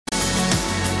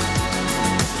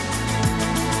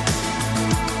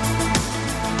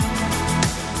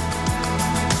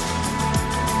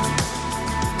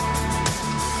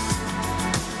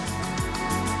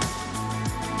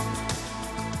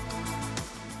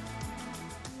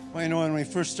Well, when we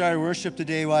first started worship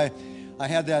today, why I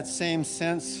had that same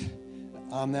sense,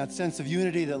 that sense of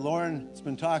unity that Lauren's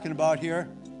been talking about here.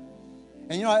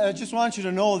 And I just want you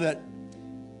to know that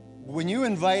when you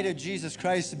invited Jesus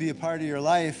Christ to be a part of your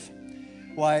life,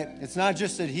 why it's not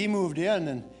just that He moved in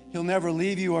and He'll never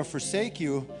leave you or forsake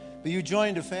you, but you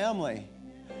joined a family.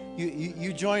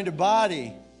 You joined a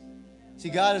body. See,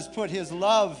 God has put His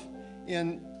love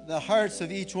in the hearts of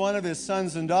each one of His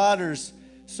sons and daughters.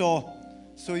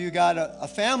 So you got a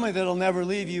family that'll never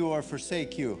leave you or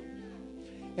forsake you,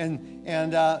 and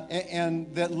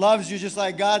that loves you just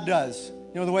like God does.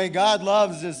 The way God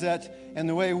loves is that, and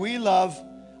the way we love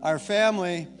our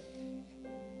family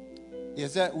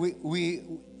is that we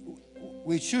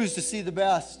choose to see the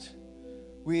best.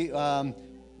 We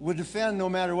would defend no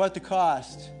matter what the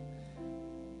cost,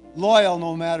 loyal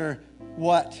no matter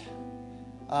what.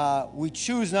 We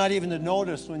choose not even to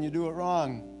notice when you do it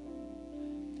wrong.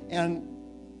 And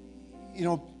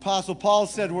Apostle Paul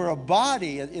said we're a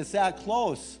body. It's that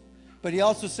close. But he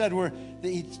also said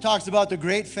he talks about the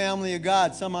great family of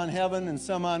God, some on heaven and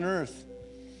some on earth.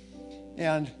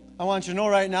 And I want you to know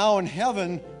right now in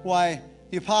heaven why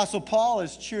the Apostle Paul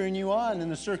is cheering you on in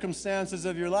the circumstances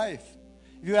of your life.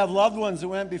 If you have loved ones that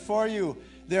went before you,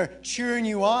 they're cheering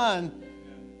you on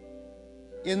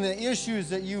in the issues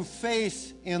that you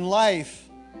face in life.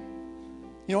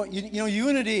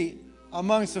 Unity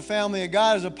amongst the family of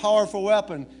God is a powerful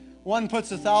weapon. One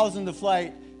puts 1,000 to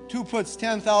flight. Two puts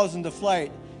 10,000 to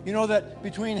flight. You know that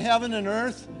between heaven and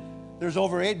earth, there's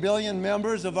over 8 billion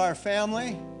members of our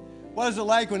family. What is it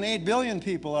like when 8 billion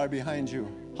people are behind you?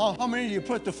 How many do you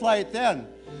put to flight then?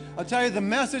 I'll tell you, the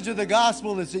message of the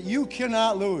gospel is that you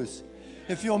cannot lose.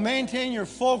 If you'll maintain your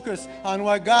focus on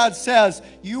what God says,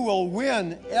 you will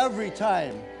win every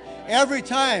time. Every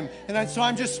time. And so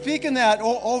I'm just speaking that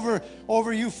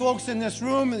over you folks in this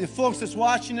room, the folks that's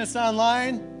watching us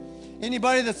online,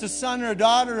 anybody that's a son or a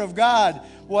daughter of God,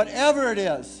 whatever it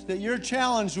is that you're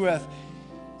challenged with,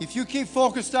 if you keep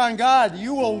focused on God,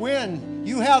 you will win.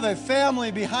 You have a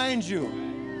family behind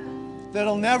you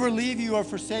that'll never leave you or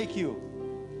forsake you.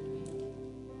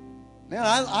 Man,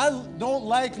 I don't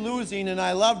like losing and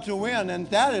I love to win, and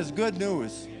that is good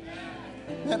news.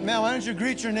 Man, why don't you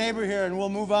greet your neighbor here and we'll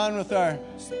move on with our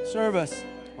service.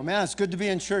 Well, man, it's good to be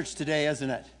in church today, isn't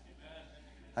it?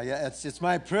 It's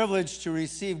my privilege to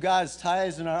receive God's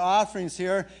tithes and our offerings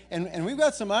here. And we've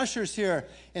got some ushers here.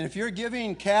 And if you're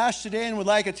giving cash today and would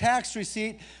like a tax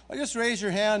receipt, well, just raise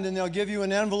your hand and they'll give you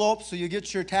an envelope so you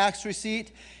get your tax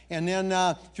receipt. And then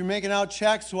if you're making out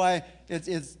checks, why,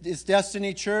 it's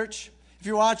Destiny Church. If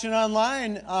you're watching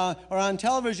online or on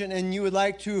television and you would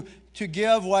like to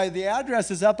give, why, the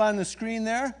address is up on the screen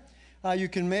there. You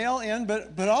can mail in,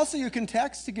 but also you can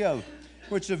text to give,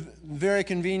 which is very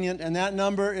convenient, and that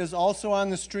number is also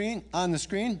on the screen. I'm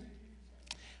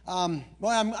going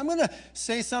to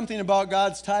say something about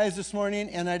God's tithes this morning,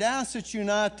 and I'd ask that you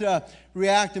not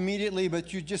react immediately,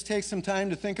 but you just take some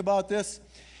time to think about this.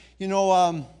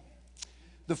 The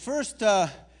first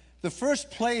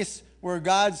place where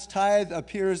God's tithe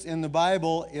appears in the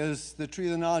Bible is the tree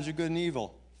of the knowledge of good and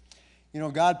evil.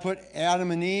 God put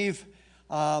Adam and Eve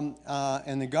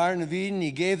in the Garden of Eden.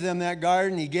 He gave them that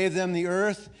garden. He gave them the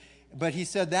earth. But He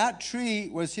said that tree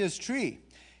was His tree.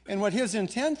 And what His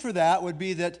intent for that would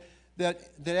be that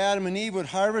Adam and Eve would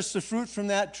harvest the fruit from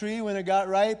that tree when it got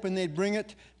ripe, and they'd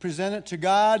present it to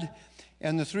God,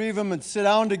 and the three of them would sit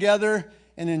down together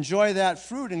and enjoy that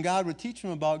fruit, and God would teach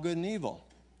them about good and evil.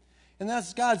 And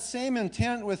that's God's same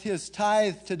intent with His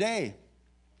tithe today.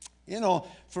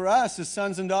 For us as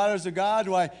sons and daughters of God,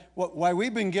 why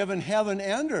we've been given heaven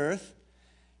and earth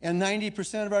and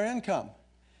 90% of our income.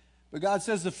 But God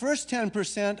says the first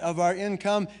 10% of our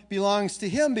income belongs to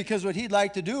Him, because what He'd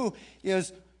like to do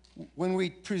is when we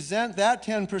present that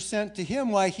 10% to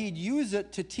Him, why, He'd use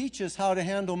it to teach us how to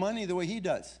handle money the way He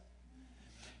does.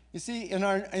 You see, in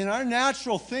our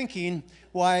natural thinking,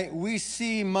 why, we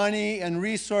see money and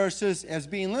resources as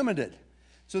being limited.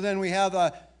 So then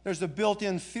there's a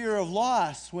built-in fear of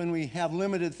loss when we have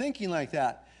limited thinking like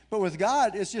that. But with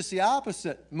God, it's just the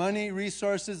opposite. Money,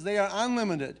 resources, they are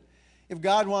unlimited. If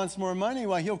God wants more money,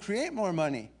 why, He'll create more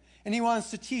money. And He wants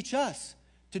to teach us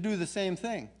to do the same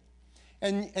thing.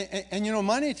 And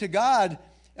money to God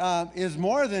is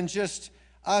more than just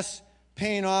us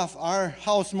paying off our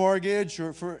house mortgage,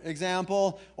 or, for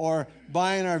example, or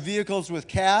buying our vehicles with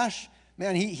cash.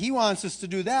 Man, he wants us to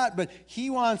do that, but He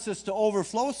wants us to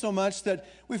overflow so much that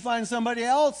we find somebody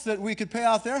else that we could pay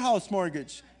off their house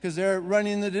mortgage because they're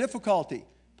running into difficulty,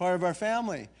 part of our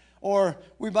family. Or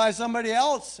we buy somebody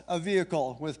else a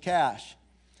vehicle with cash.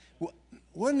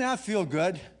 Wouldn't that feel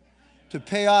good? to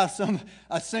pay off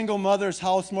a single mother's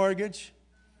house mortgage.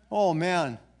 Oh,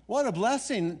 man, what a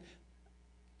blessing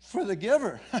for the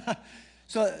giver.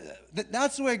 So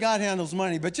that's the way God handles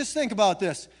money. But just think about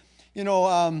this. You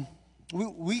know,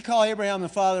 we call Abraham the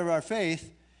father of our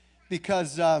faith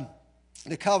because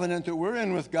the covenant that we're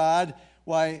in with God,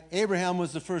 why Abraham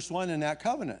was the first one in that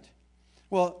covenant.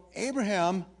 Well,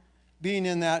 Abraham, being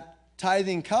in that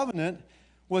tithing covenant,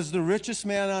 was the richest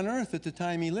man on earth at the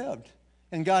time he lived.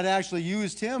 And God actually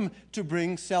used him to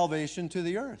bring salvation to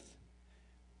the earth.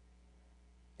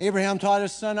 Abraham taught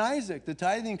his son Isaac the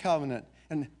tithing covenant.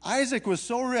 And Isaac was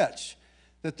so rich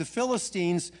that the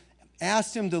Philistines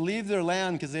asked him to leave their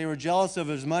land because they were jealous of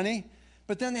his money.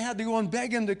 But then they had to go and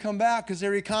beg him to come back because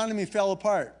their economy fell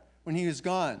apart when he was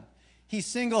gone. He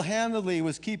single-handedly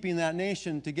was keeping that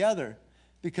nation together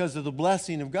because of the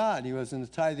blessing of God. He was in the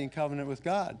tithing covenant with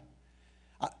God.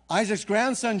 Isaac's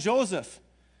grandson Joseph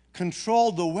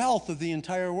controlled the wealth of the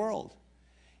entire world.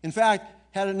 In fact,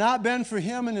 had it not been for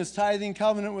him and his tithing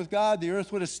covenant with God, the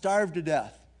earth would have starved to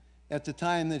death at the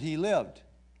time that he lived.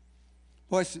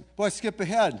 Boy, skip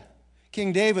ahead.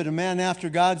 King David, a man after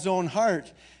God's own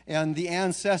heart and the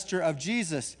ancestor of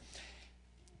Jesus.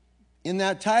 In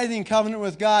that tithing covenant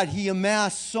with God, he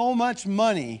amassed so much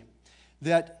money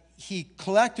that he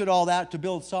collected all that to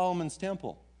build Solomon's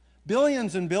temple.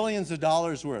 Billions and billions of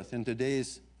dollars worth in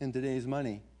today's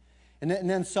money. And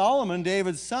then Solomon,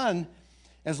 David's son,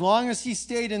 as long as he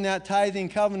stayed in that tithing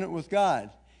covenant with God,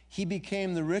 he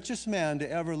became the richest man to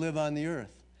ever live on the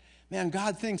earth. Man,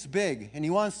 God thinks big, and he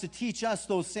wants to teach us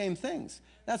those same things.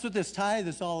 That's what this tithe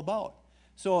is all about.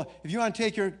 So if you want to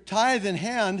take your tithe in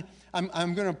hand,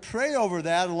 I'm going to pray over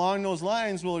that along those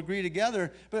lines. We'll agree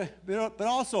together. But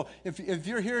also, if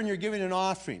you're here and you're giving an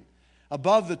offering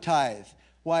above the tithe,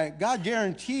 why, God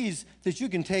guarantees that you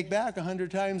can take back 100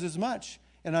 times as much.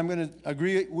 And I'm going to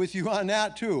agree with you on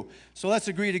that too. So let's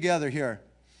agree together here.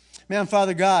 Man,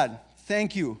 Father God,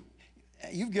 thank you.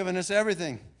 You've given us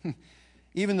everything.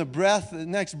 Even the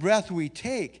next breath we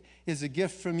take is a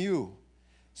gift from you.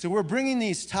 So we're bringing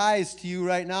these tithes to you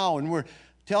right now, and we're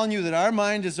telling you that our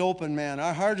mind is open, man.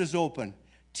 Our heart is open.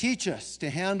 Teach us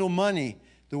to handle money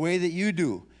the way that you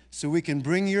do so we can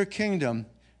bring your kingdom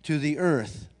to the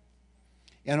earth.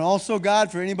 And also,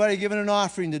 God, for anybody giving an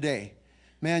offering today,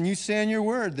 man, you say in your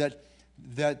word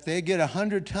that they get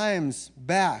 100 times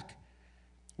back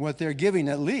what they're giving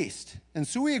at least. And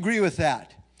so we agree with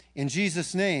that in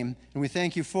Jesus' name, and we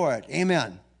thank you for it.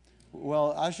 Amen.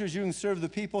 Well, ushers, you can serve the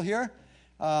people here.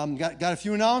 Got a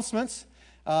few announcements.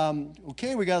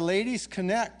 Okay, we got Ladies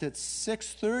Connect at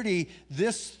 6:30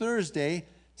 this Thursday,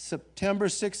 September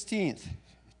 16th.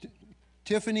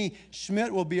 Tiffany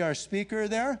Schmidt will be our speaker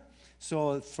there.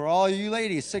 So for all you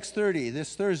ladies, 6:30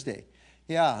 this Thursday.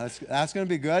 Yeah, that's going to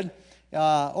be good.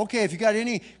 Okay, if you got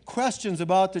any questions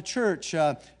about the church,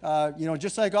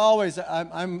 just like always,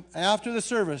 I'm after the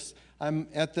service. I'm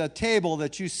at the table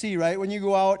that you see right when you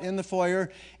go out in the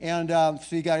foyer. And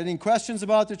so you got any questions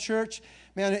about the church?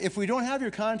 Man, if we don't have your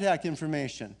contact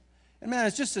information, and man,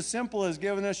 it's just as simple as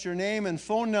giving us your name and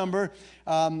phone number.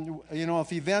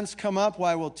 If events come up,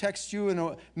 we'll text you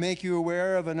and make you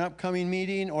aware of an upcoming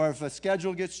meeting, or if a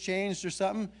schedule gets changed or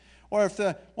something, or if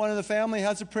one of the family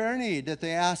has a prayer need that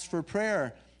they ask for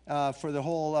prayer for the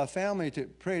whole family to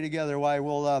pray together.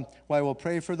 We'll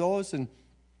pray for those, and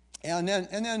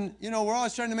then we're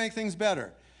always trying to make things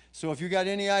better. So if you got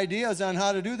any ideas on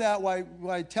how to do that,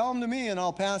 why tell them to me, and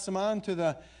I'll pass them on to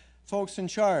the folks in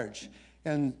charge.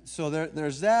 And so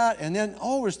there's that. And then,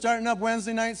 we're starting up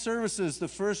Wednesday night services the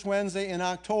first Wednesday in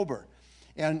October.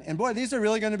 And boy, these are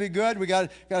really going to be good. We got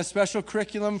a special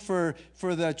curriculum for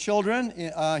the children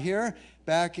here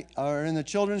back in the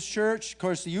children's church. Of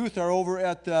course, the youth are over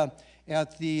at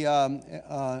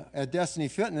Destiny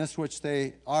Fitness, which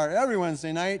they are every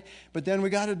Wednesday night. But then we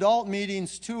got adult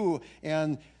meetings too.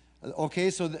 And okay,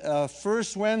 so the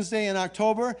first Wednesday in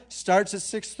October starts at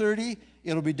 6:30.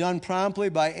 It'll be done promptly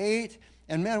by 8.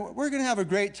 And man, we're going to have a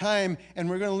great time, and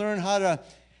we're going to learn how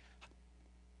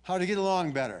to get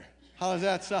along better. How does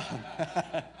that sound?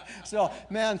 So,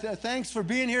 man, thanks for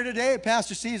being here today.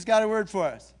 Pastor C's got a word for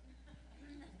us.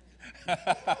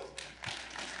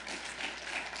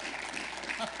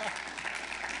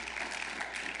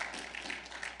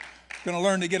 Going to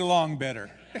learn to get along better.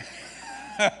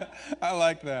 I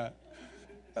like that.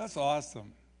 That's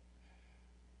awesome.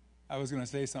 I was going to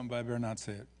say something, but I better not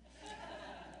say it.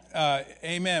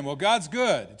 Amen. Well, God's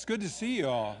good. It's good to see you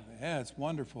all. Yeah, it's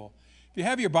wonderful. If you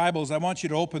have your Bibles, I want you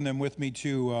to open them with me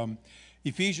to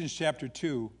Ephesians chapter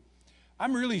 2.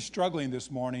 I'm really struggling this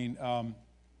morning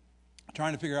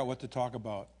trying to figure out what to talk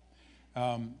about.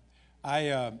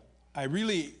 I I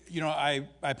really,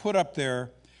 I put up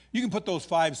there, you can put those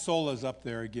 5 solas up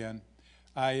there again.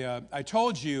 I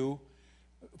told you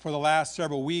for the last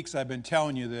several weeks I've been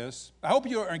telling you this. I hope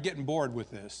you aren't getting bored with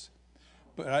this,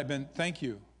 but thank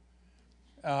you.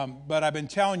 But I've been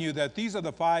telling you that these are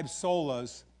the 5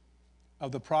 solas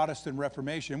of the Protestant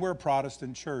Reformation. We're a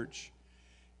Protestant church.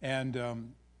 And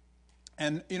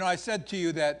I said to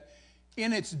you that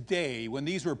in its day, when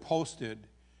these were posted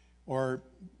or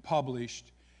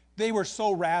published, they were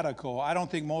so radical, I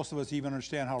don't think most of us even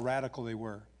understand how radical they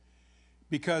were.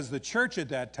 Because the church at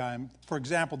that time, for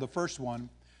example, the first one,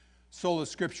 sola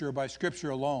scriptura, by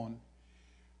scripture alone,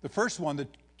 the first one, the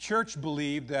church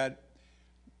believed that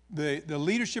the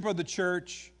leadership of the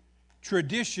church,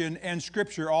 tradition, and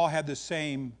scripture all had the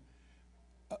same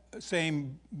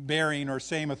bearing or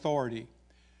same authority.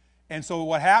 And so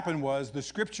what happened was the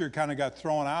scripture kind of got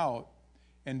thrown out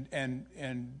and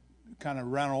kind of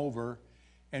run over,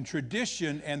 and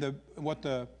tradition and what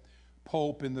the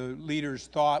Pope and the leaders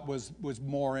thought was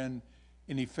more in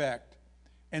effect.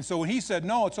 And so when he said,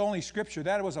 no, it's only scripture,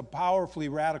 that was a powerfully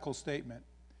radical statement.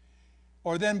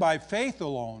 Or then by faith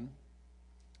alone,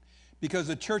 because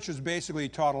the church was basically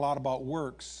taught a lot about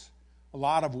works, a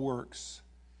lot of works.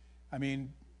 I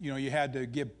mean, you had to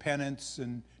give penance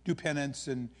and do penance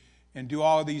and do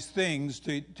all of these things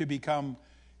to become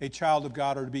a child of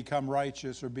God or to become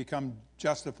righteous or become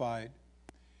justified.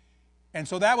 And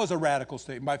so that was a radical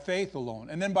statement, by faith alone.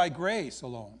 And then by grace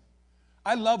alone.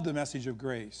 I love the message of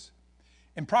grace.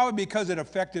 And probably because it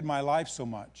affected my life so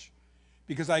much.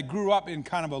 Because I grew up in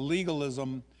kind of a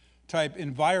legalism type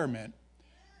environment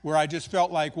where I just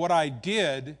felt like what I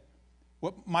did,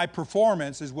 my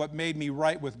performance is what made me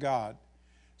right with God.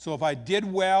 So if I did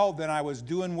well, then I was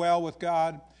doing well with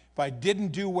God. If I didn't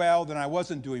do well, then I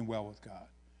wasn't doing well with God.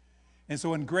 And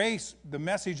so in grace, the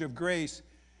message of grace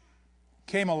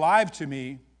came alive to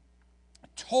me,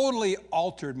 totally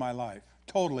altered my life.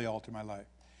 Totally altered my life.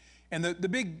 And the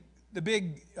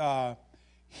big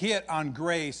hit on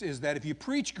grace is that if you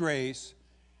preach grace,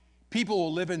 people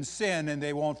will live in sin and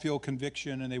they won't feel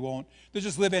conviction and they'll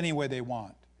just live any way they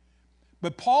want.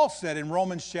 But Paul said in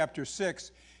Romans chapter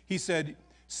 6, he said,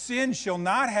 sin shall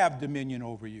not have dominion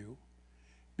over you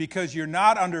because you're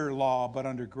not under law but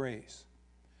under grace.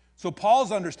 So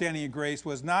Paul's understanding of grace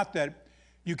was not that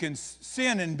you can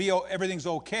sin and everything's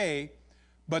okay,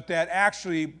 but that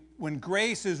actually when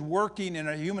grace is working in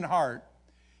a human heart,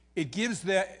 it gives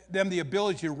them the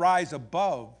ability to rise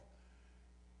above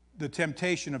the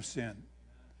temptation of sin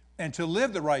and to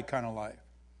live the right kind of life.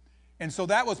 And so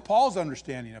that was Paul's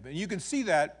understanding of it. And you can see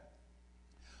that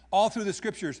all through the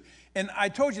scriptures. And I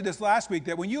told you this last week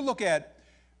that when you look at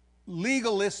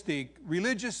religiously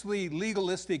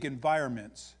legalistic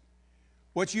environments,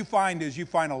 what you find is you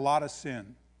find a lot of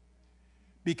sin.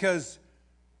 Because,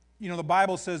 the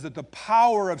Bible says that the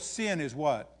power of sin is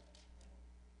what?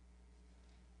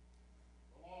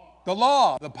 The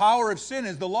law. The power of sin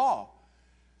is the law.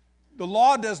 The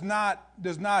law does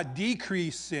not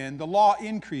decrease sin. The law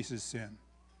increases sin.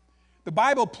 The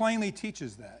Bible plainly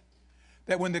teaches that.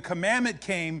 That when the commandment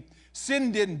came,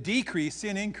 sin didn't decrease,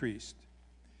 sin increased.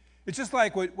 It's just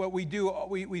like what we do.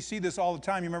 We see this all the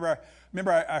time. You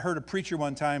remember I heard a preacher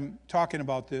one time talking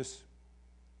about this.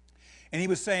 And he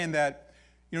was saying that,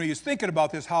 he was thinking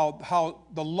about this, how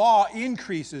the law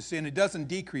increases sin. It doesn't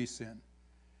decrease sin.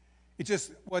 It's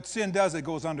just what sin does, it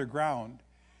goes underground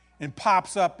and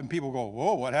pops up and people go,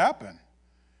 whoa, what happened?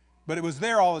 But it was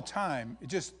there all the time.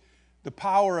 The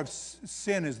power of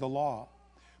sin is the law.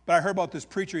 But I heard about this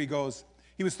preacher, he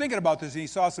was thinking about this and he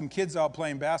saw some kids out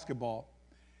playing basketball.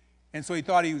 And so he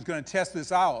thought he was going to test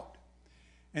this out.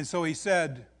 And so he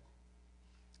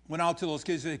went out to those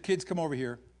kids, said, kids, come over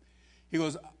here. He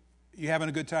goes, you having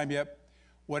a good time yet?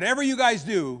 Whatever you guys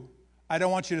do, I don't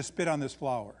want you to spit on this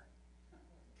flower.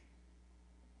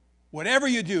 Whatever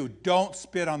you do, don't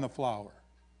spit on the flower.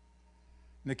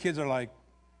 And the kids are like,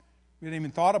 we didn't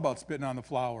even thought about spitting on the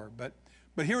flower. But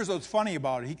here's what's funny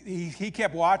about it. He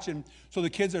kept watching, so the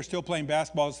kids are still playing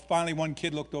basketball. Finally, one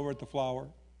kid looked over at the flower.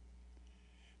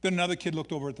 Then another kid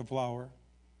looked over at the flower.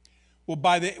 Well,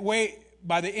 by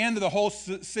the end of the whole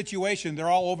situation, they're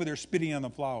all over there spitting on the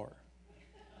flower.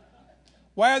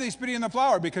 Why are they spitting on the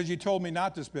flower? Because you told me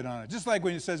not to spit on it. Just like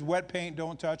when it says wet paint,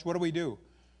 don't touch, what do?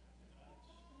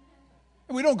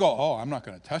 And we don't go, oh, I'm not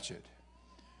going to touch it.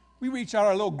 We reach out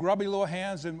our little grubby little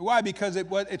hands. And why? Because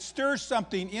it stirs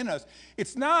something in us.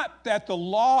 It's not that the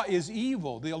law is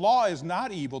evil. The law is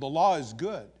not evil. The law is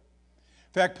good.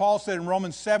 In fact, Paul said in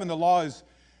Romans 7, the law is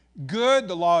good,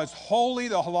 the law is holy,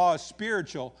 the law is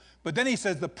spiritual. But then he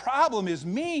says, the problem is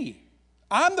me.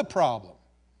 I'm the problem.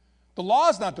 The law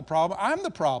is not the problem. I'm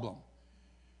the problem.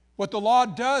 What the law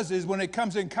does is when it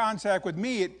comes in contact with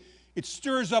me, it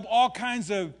stirs up all kinds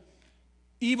of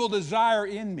evil desire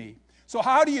in me. So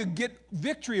how do you get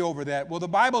victory over that? Well, the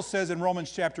Bible says in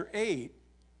Romans chapter 8,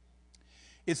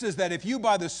 it says that if you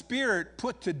by the Spirit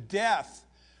put to death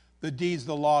the deeds of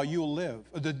the law, you'll live.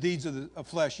 Or the deeds of the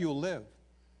flesh, you'll live.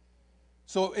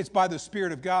 So it's by the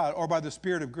Spirit of God or by the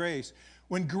Spirit of grace.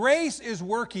 When grace is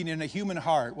working in a human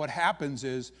heart, what happens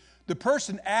is the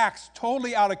person acts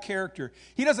totally out of character.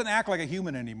 He doesn't act like a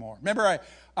human anymore. Remember,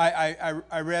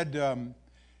 I read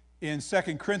in 2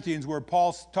 Corinthians where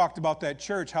Paul talked about that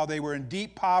church, how they were in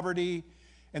deep poverty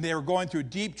and they were going through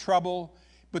deep trouble,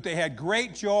 but they had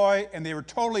great joy and they were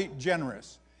totally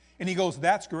generous. And he goes,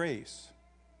 that's grace.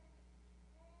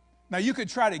 Now you could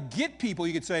try to get people,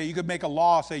 you could make a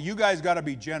law, say, you guys got to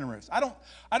be generous.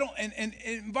 In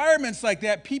environments like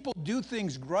that, people do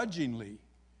things grudgingly.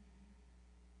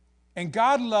 And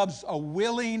God loves a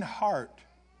willing heart.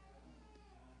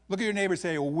 Look at your neighbor and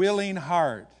say, a willing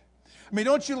heart. I mean,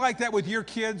 don't you like that with your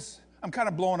kids? I'm kind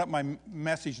of blowing up my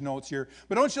message notes here.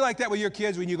 But don't you like that with your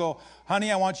kids when you go,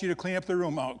 honey, I want you to clean up the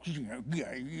room. Oh, you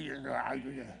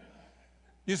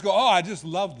just go, oh, I just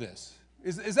love this.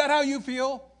 Is that how you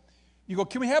feel? You go,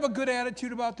 can we have a good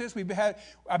attitude about this?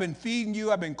 I've been feeding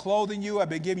you. I've been clothing you. I've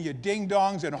been giving you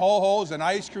ding-dongs and ho-hos and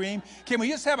ice cream. Can we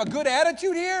just have a good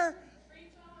attitude here?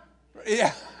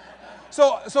 Yeah.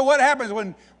 So what happens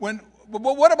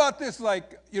what about this?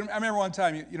 Like, I remember one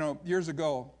time, years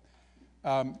ago,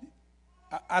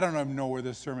 I don't even know where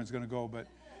this sermon's going to go, but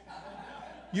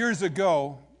years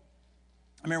ago,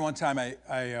 I remember one time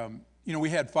we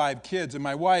had 5 kids, and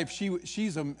my wife,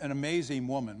 she's an amazing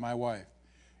woman, my wife.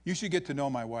 You should get to know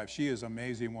my wife. She is an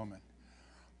amazing woman.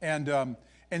 And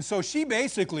so she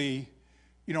basically,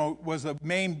 was the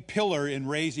main pillar in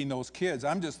raising those kids.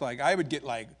 I'm just like, I would get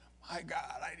like, my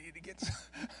God,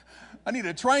 I need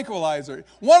a tranquilizer.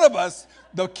 One of us,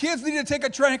 the kids need to take a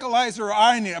tranquilizer, or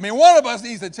one of us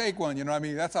needs to take one,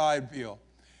 that's how I feel.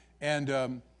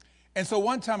 And so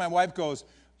one time my wife goes,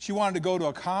 she wanted to go to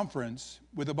a conference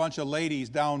with a bunch of ladies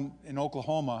down in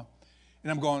Oklahoma,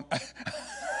 and I'm going,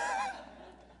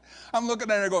 I'm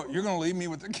looking at her and I go, you're going to leave me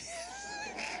with the kids?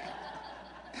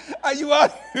 Are you out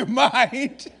of your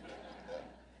mind?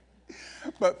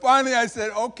 But finally I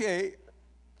said, okay,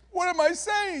 what am I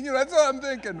saying? That's what I'm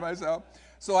thinking to myself.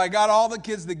 So I got all the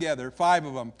kids together, 5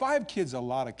 of them. 5 kids, a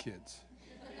lot of kids.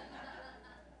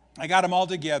 I got them all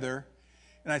together,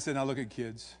 and I said, now look at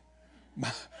kids.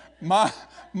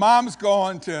 Mom's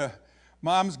going to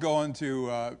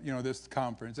this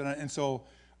conference, and so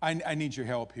I need your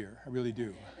help here. I really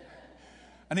do.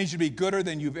 I need you to be gooder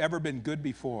than you've ever been good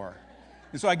before.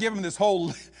 And so I give them this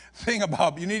whole thing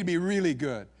about you need to be really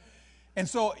good. And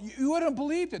so you wouldn't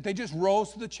believe it. They just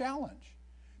rose to the challenge.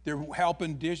 They're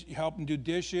helping do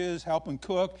dishes, helping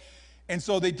cook. And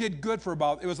so they did good for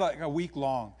it was like a week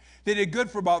long. They did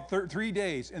good for about 3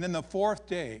 days. And then the 4th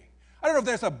day, I don't know if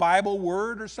there's a Bible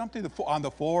word or something, on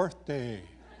the 4th day.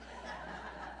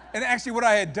 And actually what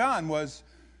I had done was,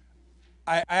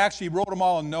 I actually wrote them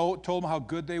all a note, told them how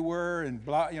good they were, and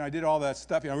blah, I did all that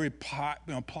stuff, really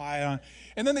apply on.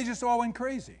 And then they just all went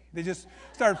crazy. They just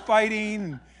started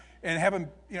fighting and having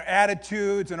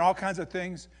attitudes and all kinds of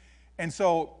things. And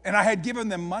I had given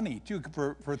them money too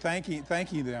for thanking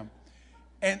them.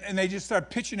 And they just started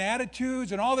pitching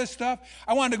attitudes and all this stuff.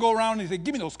 I wanted to go around and say,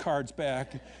 give me those cards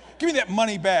back. Give me that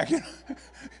money back.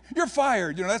 You're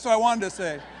fired. That's what I wanted to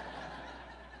say.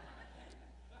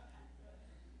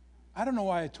 I don't know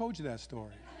why I told you that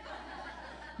story.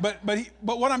 But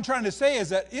what I'm trying to say is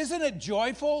that isn't it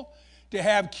joyful to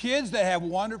have kids that have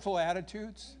wonderful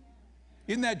attitudes?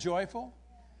 Isn't that joyful?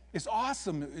 It's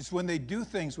awesome. It's when they do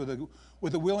things with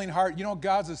a willing heart.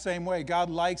 God's the same way. God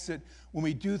likes it when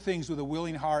we do things with a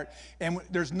willing heart. And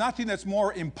there's nothing that's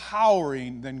more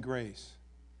empowering than grace.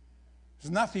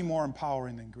 There's nothing more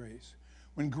empowering than grace.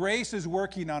 When grace is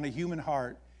working on a human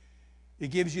heart, it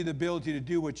gives you the ability to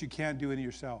do what you can't do in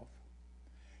yourself.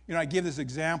 I give this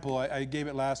example. I gave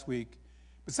it last week.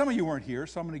 But some of you weren't here,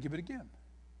 so I'm going to give it again.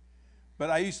 But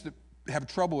I used to have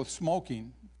trouble with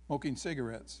smoking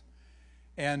cigarettes.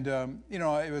 And,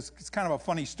 it's kind of a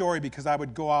funny story because I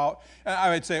would go out, and I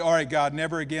would say, all right, God,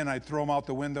 never again. I'd throw them out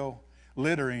the window,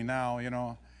 littering now,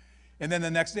 And then the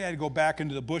next day I'd go back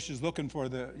into the bushes looking for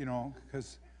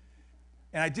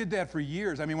and I did that for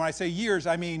years. When I say years,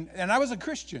 and I was a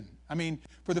Christian.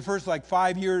 For the first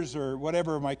 5 years or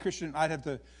whatever, my Christian, I'd have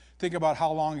to think about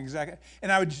how long exactly.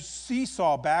 And I would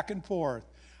seesaw back and forth.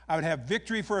 I would have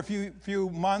victory for a few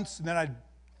months, and then I'd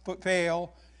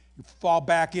fail, fall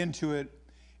back into it.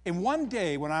 And one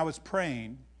day when I was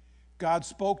praying, God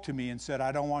spoke to me and said,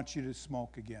 I don't want you to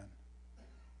smoke again.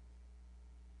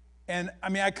 And I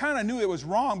mean, I kind of knew it was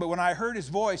wrong, but when I heard his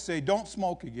voice say, don't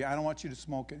smoke again, I don't want you to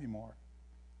smoke anymore.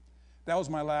 That was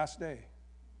my last day.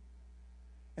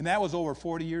 And that was over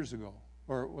 40 years ago.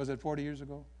 Or was it 40 years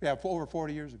ago? Yeah, over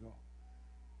 40 years ago.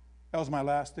 That was my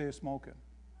last day of smoking.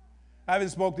 I haven't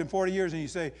smoked in 40 years, and you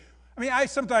say, I mean, I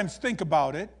sometimes think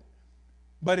about it,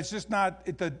 but it's just not,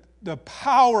 the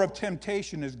power of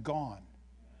temptation is gone.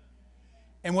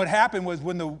 And what happened was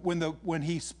when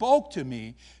he spoke to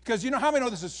me, because you know how many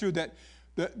know this is true, that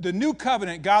the new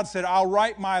covenant, God said, I'll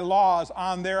write my laws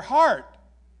on their heart.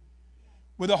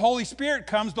 When the Holy Spirit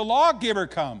comes, the lawgiver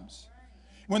comes.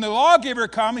 When the lawgiver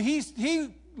comes, he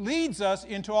leads us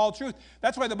into all truth.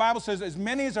 That's why the Bible says, as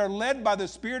many as are led by the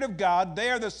Spirit of God,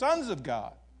 they are the sons of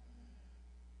God.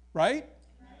 Right?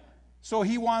 So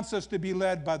he wants us to be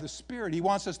led by the Spirit. He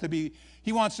wants us to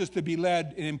be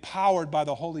led and empowered by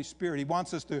the Holy Spirit. He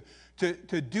wants us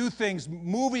to do things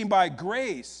moving by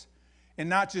grace and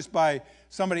not just by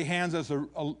somebody hands us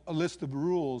a list of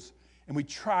rules and we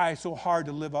try so hard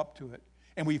to live up to it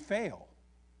and we fail.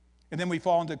 And then we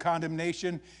fall into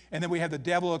condemnation, and then we have the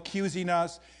devil accusing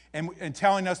us and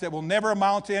telling us that we'll never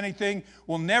amount to anything,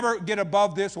 we'll never get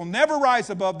above this, we'll never rise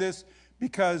above this,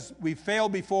 because we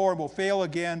failed before and we'll fail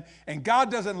again, and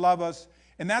God doesn't love us.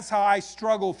 And that's how I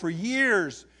struggled for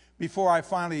years before I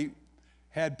finally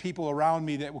had people around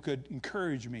me that could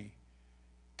encourage me,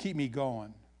 keep me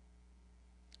going.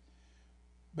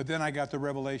 But then I got the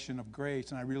revelation of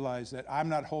grace, and I realized that I'm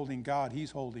not holding God,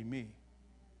 He's holding me.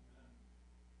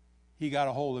 He got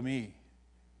a hold of me.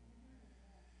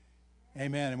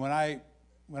 Amen. And when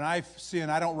I sin,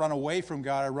 I don't run away from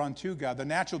God, I run to God. The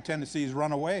natural tendency is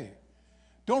run away.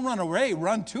 Don't run away,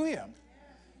 run to Him.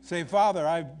 Say, Father,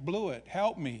 I blew it.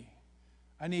 Help me.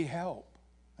 I need help.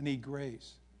 I need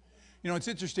grace. You know, it's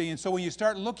interesting. And so when you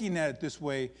start looking at it this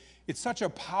way, it's such a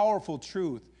powerful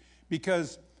truth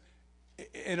because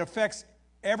it affects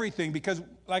everything. Because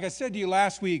like I said to you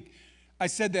last week, I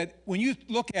said that when you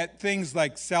look at things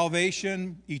like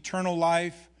salvation, eternal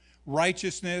life,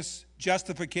 righteousness,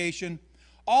 justification,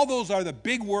 all those are the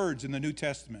big words in the New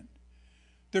Testament.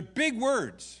 They're big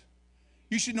words.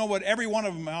 You should know what every one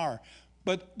of them are.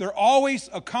 But they're always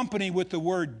accompanied with the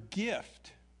word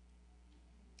gift.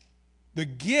 The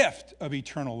gift of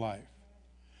eternal life.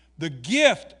 The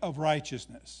gift of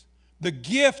righteousness. The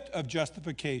gift of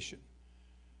justification.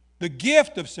 The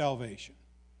gift of salvation.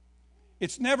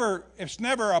 It's never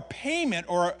a payment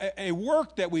or a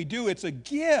work that we do. It's a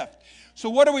gift.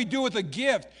 So what do we do with a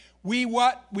gift? We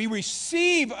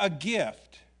receive a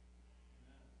gift.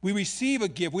 We receive a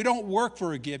gift. We don't work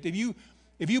for a gift. If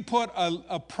you put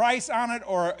a price on it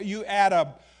or you add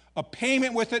a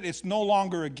payment with it, it's no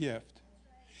longer a gift.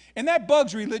 And that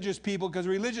bugs religious people because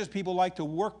religious people like to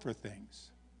work for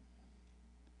things.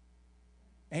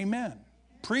 Amen.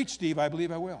 Preach, Steve. I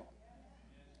believe I will.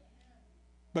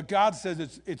 But God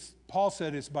says Paul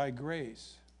said it's by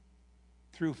grace,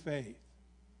 through faith.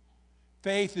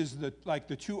 Faith is like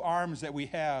the two arms that we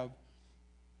have,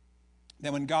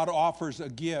 that when God offers a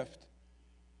gift,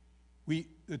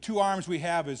 the two arms we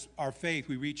have is our faith.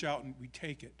 We reach out and we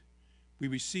take it. We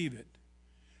receive it.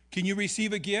 Can you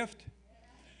receive a gift?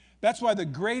 That's why the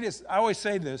greatest, I always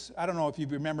say this, I don't know if you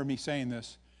remember me saying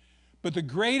this, but the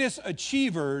greatest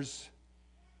achievers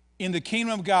in the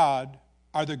kingdom of God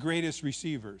are the greatest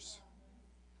receivers.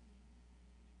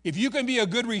 If you can be a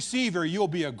good receiver, you'll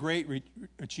be a great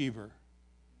achiever.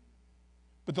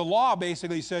 But the law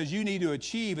basically says you need to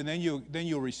achieve and then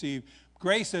you'll receive.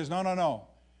 Grace says, no.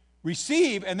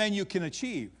 Receive and then you can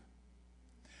achieve.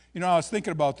 You know, I was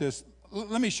thinking about this.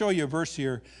 Let me show you a verse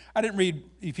here. I didn't read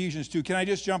Ephesians 2. Can I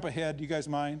just jump ahead? Do you guys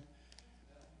mind?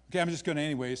 Okay, I'm just going to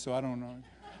anyway, so I don't know.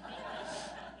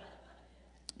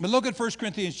 But look at 1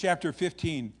 Corinthians chapter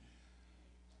 15.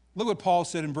 Look what Paul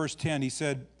said in verse 10. He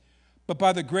said, but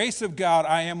by the grace of God,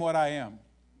 I am what I am.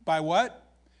 By what?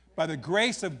 By the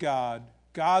grace of God,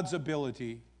 God's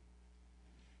ability.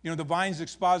 You know, the Vine's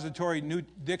Expository New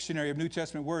Dictionary of New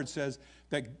Testament Words says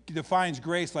that defines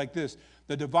grace like this: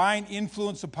 the divine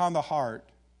influence upon the heart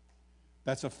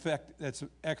that's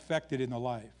affected in the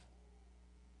life.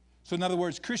 So in other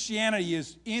words, Christianity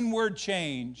is inward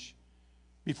change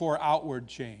before outward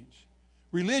change.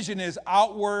 Religion is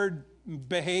outward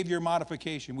behavior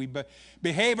modification. We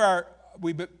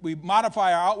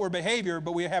modify our outward behavior,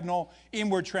 but we have no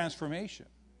inward transformation.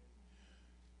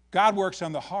 God works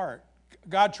on the heart.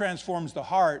 God transforms the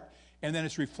heart, and then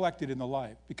it's reflected in the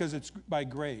life because it's by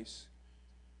grace.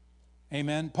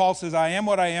 Amen. Paul says, I am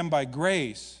what I am by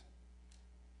grace.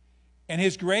 And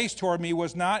his grace toward me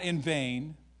was not in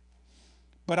vain,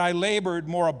 but I labored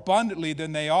more abundantly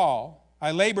than they all.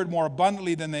 I labored more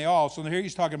abundantly than they all. So here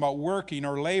he's talking about working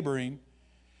or laboring.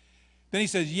 Then he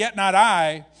says, yet not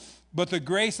I, but the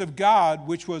grace of God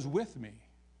which was with me.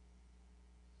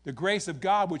 The grace of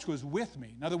God which was with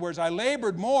me. In other words, I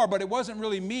labored more, but it wasn't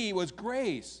really me, it was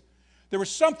grace. There was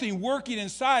something working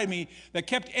inside me that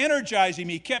kept energizing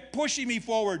me, kept pushing me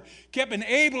forward, kept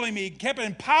enabling me, kept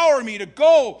empowering me to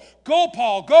go. Go,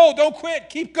 Paul, go, don't quit,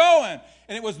 keep going.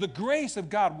 And it was the grace of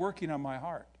God working on my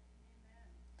heart.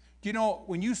 Do you know,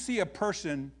 when you see a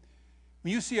person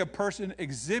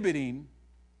exhibiting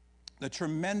the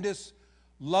tremendous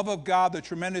love of God, the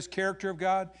tremendous character of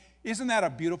God, isn't that a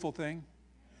beautiful thing?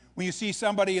 When you see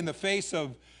somebody in the face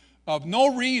of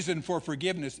no reason for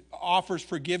forgiveness,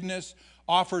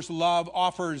 offers love,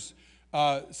 offers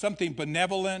something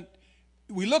benevolent,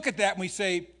 we look at that and we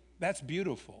say, that's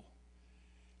beautiful.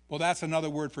 Well, that's another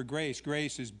word for grace.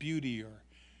 Grace is beauty. Or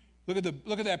look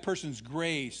at that person's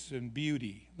grace and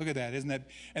beauty. Look at that, isn't that?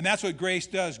 And that's what grace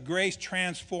does. Grace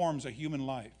transforms a human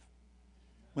life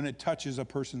when it touches a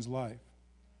person's life.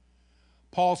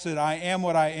 Paul said, I am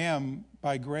what I am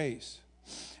by grace.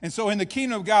 And so in the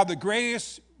kingdom of God, the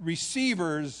greatest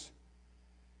receivers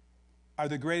are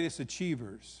the greatest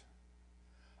achievers.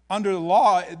 Under the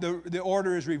law, the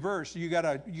order is reversed. You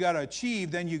gotta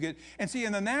achieve, then you get. And see,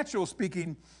 in the natural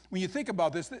speaking, when you think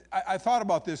about this, I thought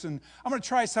about this, and I'm going to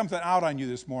try something out on you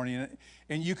this morning,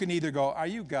 and you can either go, "Oh,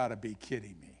 you got to be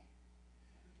kidding me."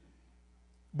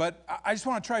 But I just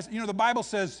want to try. You know, the Bible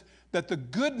says that the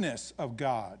goodness of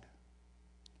God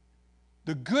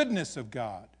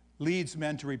leads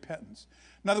men to repentance.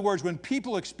 In other words, when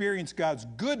people experience God's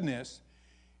goodness,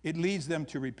 it leads them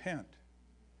to repent.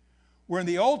 Where in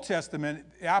the Old Testament,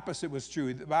 the opposite was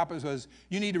true. The opposite was,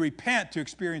 you need to repent to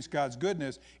experience God's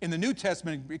goodness. In the New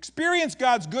Testament, experience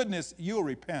God's goodness, you'll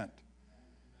repent.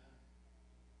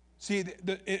 See,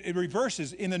 it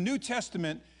reverses. In the New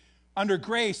Testament, under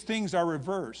grace, things are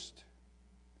reversed.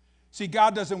 See,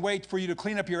 God doesn't wait for you to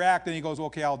clean up your act, and he goes,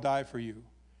 okay, I'll die for you.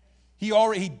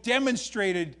 He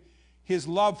demonstrated his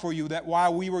love for you, that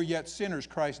while we were yet sinners,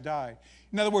 Christ died.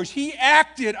 In other words, he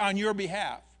acted on your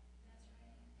behalf.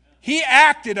 He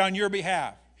acted on your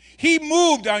behalf. He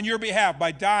moved on your behalf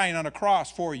by dying on a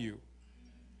cross for you.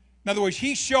 In other words,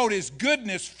 he showed his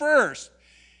goodness first,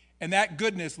 and that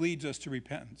goodness leads us to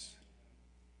repentance.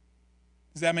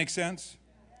 Does that make sense?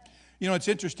 You know, it's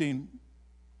interesting.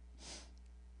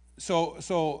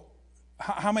 So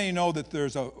how many know that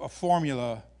there's a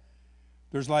formula?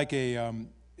 There's like a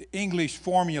English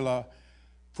formula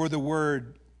for the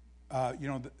word,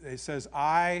 it says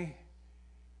I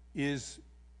is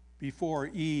before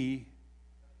E,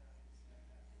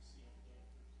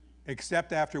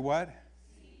 except after what?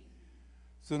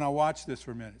 So now watch this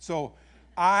for a minute. So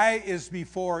I is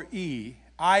before E.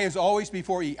 I is always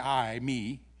before E.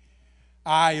 Me.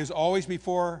 I is always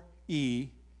before E,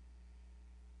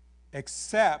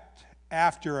 except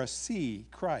after a C,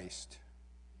 Christ.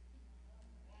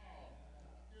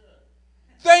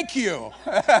 Thank you.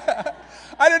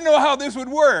 I didn't know how this would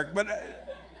work, but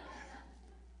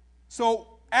so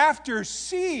after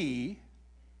C,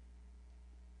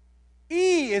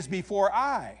 E is before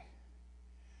I.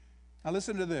 Now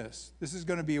listen to this. This is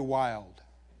going to be wild.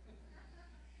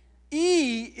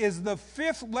 E is the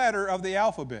fifth letter of the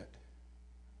alphabet.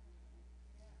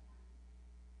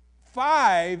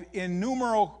 5 in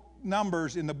numeral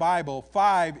numbers in the Bible,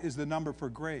 5 is the number for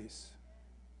grace.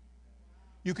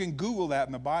 You can Google that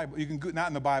in the Bible. You can not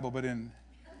in the Bible, but in.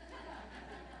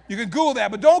 You can Google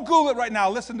that, but don't Google it right now.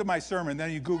 Listen to my sermon, then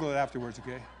you Google it afterwards,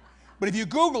 okay? But if you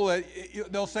Google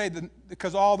it, they'll say that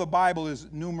because all the Bible is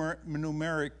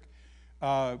numeric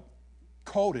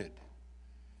coded,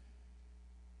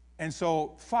 and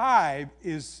so 5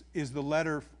 is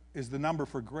the number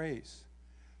for grace.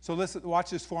 So listen, watch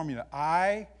this formula.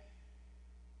 I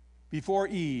before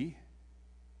E.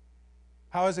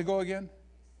 How does it go again?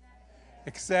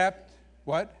 Except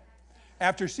what?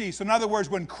 After C. So in other words,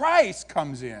 when Christ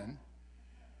comes in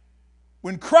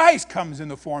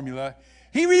the formula,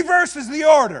 he reverses the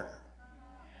order.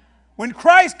 When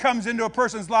Christ comes into a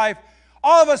person's life,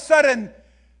 all of a sudden,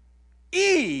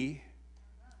 E,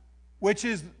 which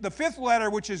is the fifth letter,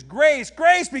 which is grace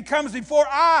becomes before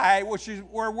I, which is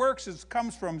where works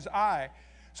comes from, is I.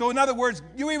 So in other words,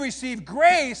 we receive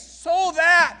grace so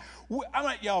that, I'm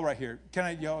going to yell right here. Can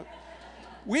I yell?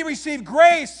 We receive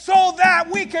grace so that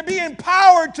we can be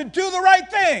empowered to do the right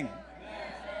thing.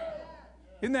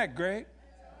 Isn't that great?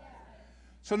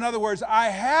 So in other words, I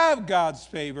have God's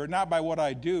favor, not by what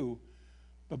I do,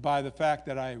 but by the fact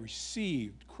that I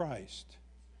received Christ.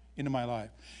 into my life.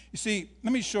 You see,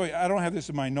 let me show you. I don't have this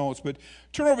in my notes, but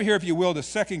turn over here, if you will, to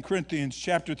 2 Corinthians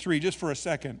chapter 3, just for a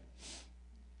second.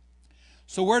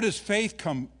 So where does faith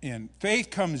come in? Faith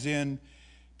comes in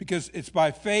because it's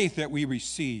by faith that we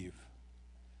receive.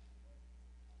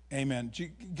 Amen. Do you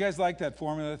guys like that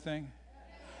formula thing?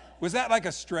 Was that like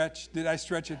a stretch? Did I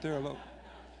stretch it there a little?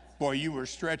 Boy, you were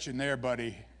stretching there,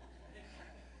 buddy.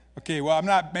 Okay, well, I'm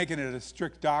not making it a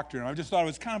strict doctrine. I just thought it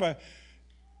was kind of a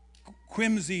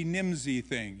whimsy-nimsy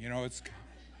thing. You know, it's...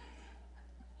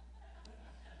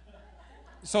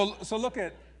 So look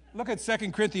at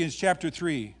 2 Corinthians chapter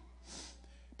 3.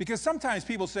 Because sometimes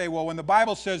people say, well, when the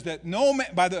Bible says that no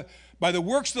man, by the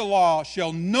works of the law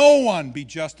shall no one be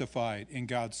justified in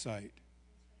God's sight.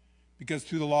 Because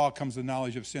through the law comes the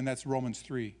knowledge of sin. That's Romans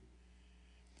 3.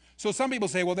 So some people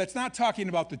say, well, that's not talking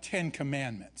about the 10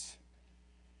 Commandments.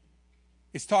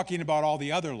 It's talking about all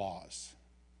the other laws.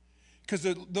 Because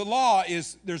the law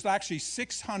is, there's actually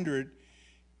 600,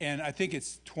 and I think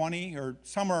it's 20 or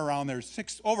somewhere around there,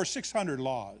 over 600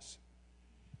 laws.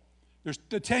 There's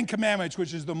the 10 Commandments,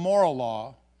 which is the moral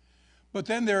law, but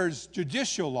then there's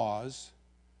judicial laws,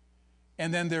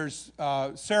 and then there's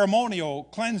ceremonial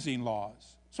cleansing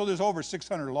laws. So there's over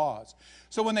 600 laws.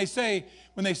 So when the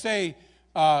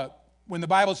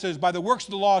Bible says, by the works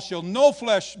of the law shall no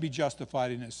flesh be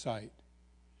justified in his sight,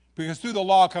 because through the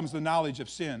law comes the knowledge of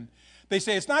sin, they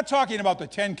say it's not talking about the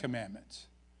 10 Commandments.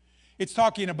 It's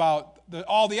talking about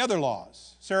all the other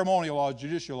laws, ceremonial laws,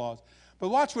 judicial laws. But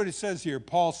watch what it says here.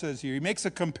 Paul says here. He makes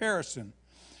a comparison.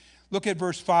 Look at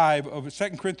verse 5 of 2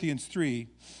 Corinthians 3.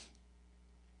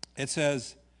 It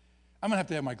says, I'm going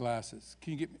to have my glasses.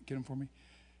 Can you get them for me?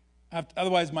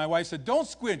 Otherwise, my wife said, don't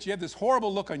squint. You have this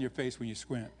horrible look on your face when you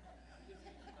squint.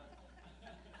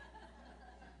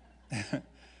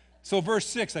 So verse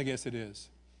 6, I guess it is.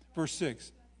 Verse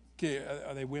 6. Okay,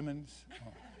 are they women's?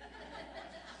 Oh.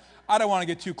 I don't want to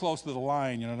get too close to the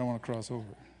line. I don't want to cross over.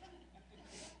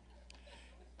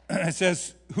 It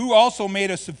says, who also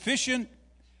made us sufficient,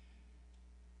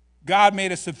 God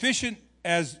made us sufficient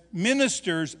as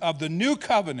ministers of the new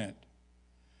covenant,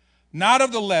 not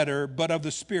of the letter, but of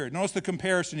the Spirit. Notice the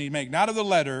comparison he makes. Not of the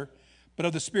letter, but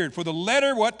of the Spirit. For the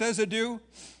letter, what does it do?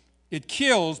 It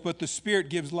kills, but the Spirit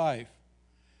gives life.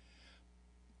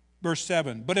 Verse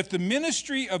 7, but if the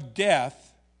ministry of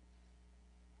death,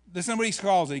 listen to what he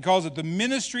calls it. He calls it the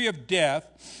ministry of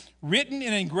death, written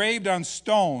and engraved on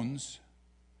stones,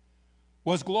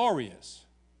 was glorious.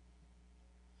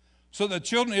 So the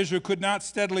children of Israel could not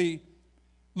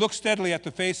look steadily at the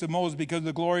face of Moses because of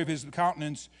the glory of his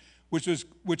countenance,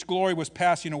 which glory was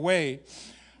passing away.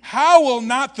 How will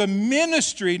not the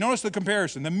ministry, notice the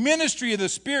comparison, the ministry of the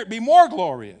Spirit be more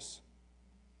glorious?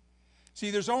 See,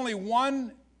 there's only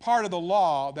one part of the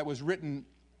law that was written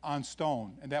on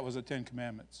stone, and that was the 10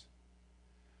 Commandments.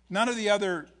 None of the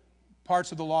other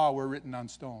parts of the law were written on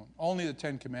stone, only the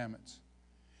 10 Commandments.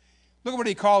 Look at what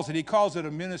he calls it. He calls it a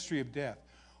ministry of death.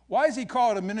 Why does he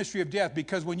call it a ministry of death?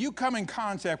 Because when you come in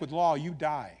contact with law, you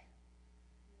die.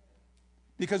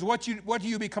 Because what do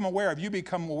you become aware of? You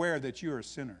become aware that you're a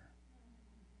sinner.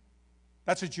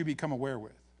 That's what you become aware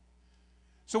with.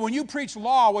 So when you preach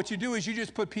law, what you do is you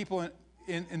just put people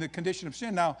in the condition of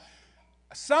sin. Now,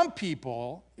 some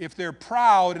people, if they're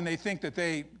proud and they think that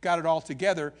they got it all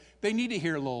together, they need to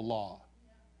hear a little law.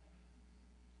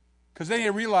 Because they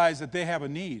realize that they have a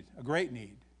need, a great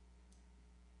need.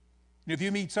 And if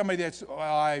you meet somebody that's, well,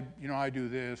 I do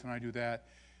this and I do that,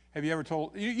 have you ever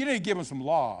told, you need to give them some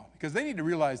law, because they need to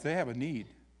realize they have a need.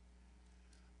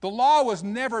 The law was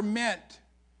never meant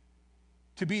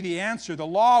to be the answer. The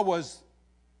law was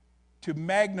to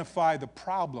magnify the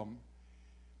problem.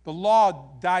 The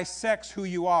law dissects who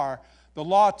you are. The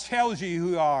law tells you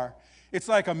who you are. It's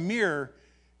like a mirror.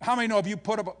 How many know if you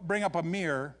bring up a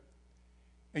mirror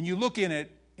and you look in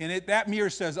it, and that mirror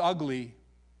says ugly,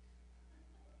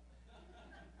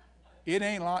 it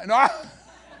ain't lying. No.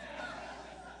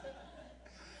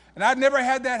 And I've never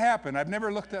had that happen. I've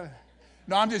never looked at.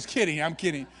 No, I'm just kidding. I'm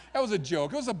kidding. That was a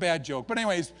joke. It was a bad joke. But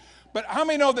anyways, but how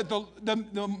many know that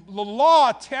the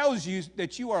law tells you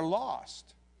that you are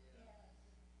lost?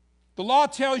 The law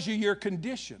tells you your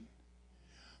condition.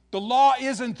 The law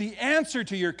isn't the answer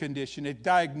to your condition. It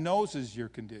diagnoses your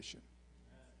condition.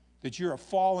 That you're a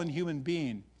fallen human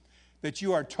being. That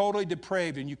you are totally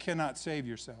depraved and you cannot save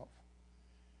yourself.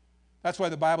 That's why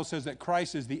the Bible says that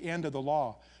Christ is the end of the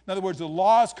law. In other words, the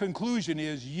law's conclusion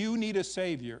is you need a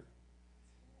Savior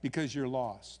because you're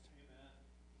lost. Amen.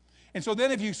 And so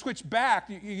then if you switch back,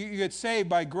 you get saved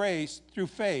by grace through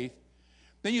faith.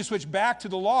 Then you switch back to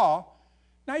the law.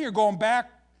 Now you're going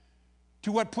back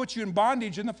to what put you in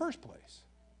bondage in the first place.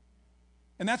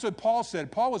 And that's what Paul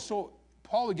said. Paul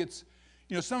gets,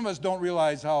 some of us don't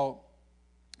realize how,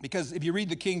 because if you read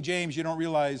the King James, you don't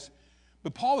realize,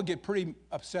 but Paul would get pretty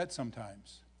upset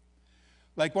sometimes.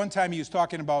 Like one time he was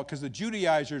talking about, because the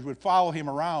Judaizers would follow him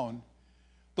around.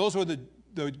 Those were the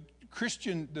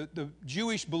Christian, the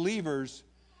Jewish believers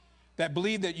that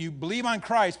believe that you believe on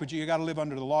Christ, but you got to live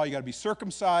under the law. You got to be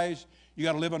circumcised. You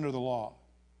got to live under the law,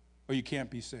 or you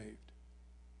can't be saved.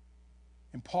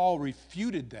 And Paul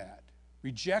refuted that,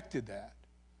 rejected that.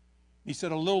 He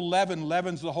said a little leaven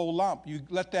leavens the whole lump. You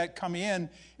let that come in, and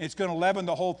it's going to leaven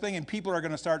the whole thing, and people are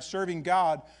going to start serving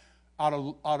God out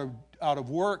of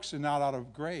works and not out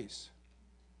of grace.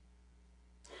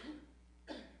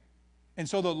 And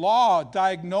so the law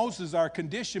diagnoses our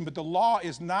condition, but the law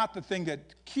is not the thing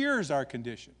that cures our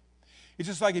condition. It's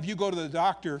just like if you go to the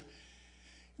doctor,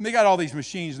 and they got all these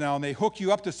machines now, and they hook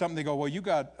you up to something, they go, well, you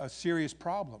got a serious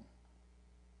problem.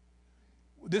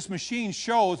 This machine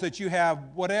shows that you have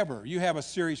whatever, you have a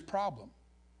serious problem.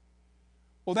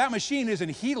 Well, that machine isn't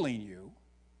healing you.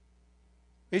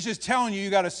 It's just telling you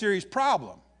got a serious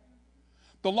problem.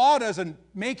 The law doesn't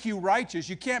make you righteous.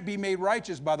 You can't be made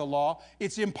righteous by the law.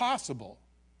 It's impossible.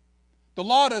 The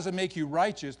law doesn't make you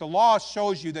righteous. The law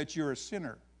shows you that you're a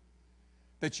sinner,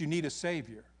 that you need a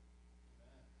Savior.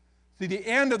 See, the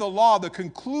end of the law, the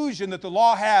conclusion that the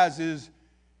law has is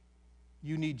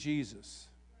you need Jesus.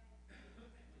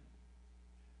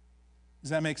 Does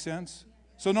that make sense?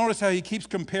 So notice how he keeps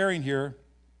comparing here.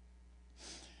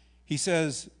 He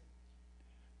says,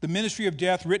 the ministry of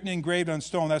death written engraved on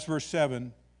stone, that's verse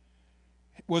 7,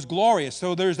 was glorious.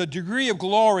 So there's a degree of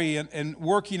glory and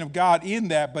working of God in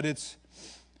that,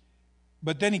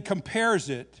 but then he compares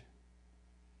it.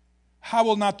 How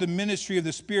will not the ministry of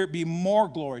the Spirit be more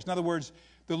glorious? In other words,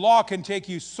 the law can take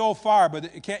you so far,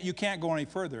 but you can't go any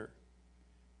further.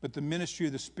 But the ministry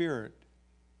of the Spirit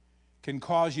can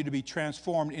cause you to be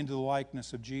transformed into the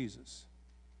likeness of Jesus.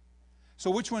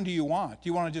 So which one do you want? Do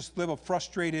you want to just live a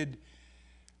frustrated,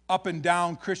 up and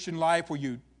down Christian life where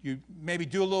you maybe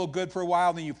do a little good for a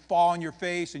while, then you fall on your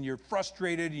face and you're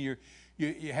frustrated and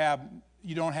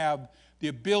you don't have the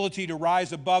ability to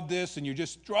rise above this and you're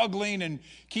just struggling and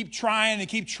keep trying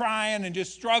and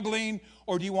just struggling?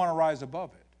 Or do you want to rise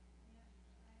above it?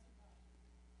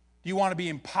 Do you want to be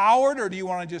empowered, or do you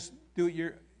want to just do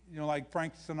it like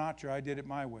Frank Sinatra, I did it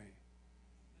my way?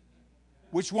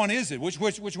 Which one is it? Which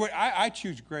way? I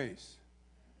choose grace.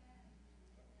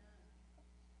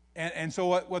 And so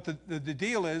what the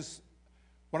deal is,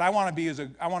 what I want to be is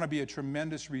I want to be a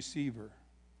tremendous receiver.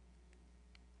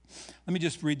 Let me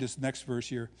just read this next verse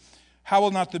here. How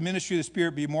will not the ministry of the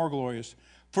Spirit be more glorious?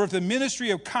 For if the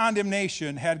ministry of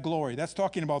condemnation had glory, that's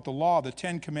talking about the law, the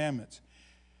 10 commandments.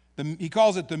 He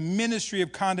calls it the ministry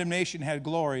of condemnation had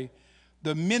glory.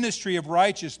 The ministry of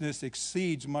righteousness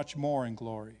exceeds much more in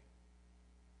glory.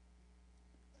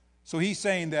 So he's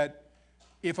saying that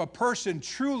if a person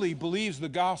truly believes the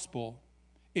gospel,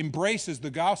 embraces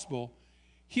the gospel,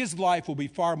 his life will be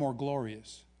far more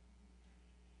glorious.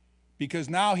 Because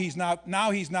now he's not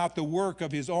the work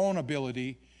of his own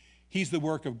ability, he's the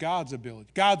work of God's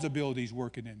ability. God's ability is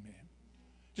working in me.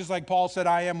 Just like Paul said,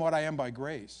 I am what I am by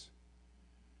grace.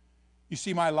 You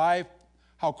see my life,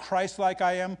 how Christ-like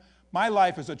I am? My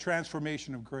life is a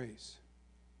transformation of grace.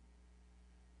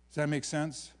 Does that make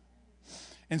sense?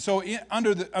 And so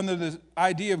under the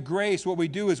idea of grace, what we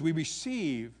do is we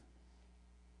receive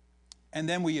and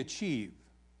then we achieve.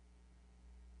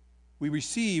 We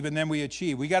receive and then we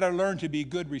achieve. We got to learn to be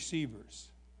good receivers.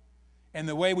 And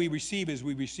the way we receive is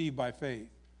we receive by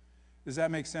faith. Does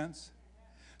that make sense?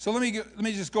 So let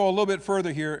me just go a little bit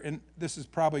further here, and this is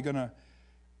probably going to...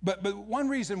 But one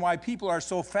reason why people are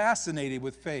so fascinated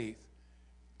with faith,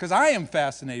 because I am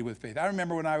fascinated with faith. I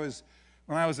remember when I was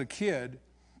a kid,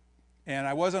 and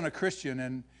I wasn't a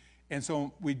Christian, and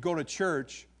so we'd go to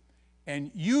church,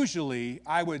 and usually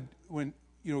I would,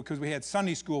 because we had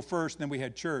Sunday school first, and then we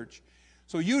had church.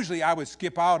 So usually I would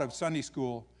skip out of Sunday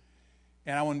school,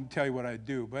 and I wouldn't tell you what I'd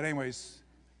do. But anyways,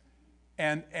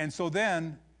 and so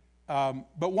then,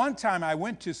 but one time I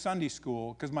went to Sunday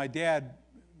school, because my dad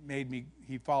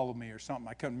he followed me or something.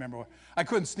 I couldn't remember. I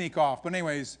couldn't sneak off. But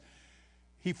anyways,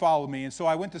 he followed me. And so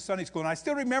I went to Sunday school. And I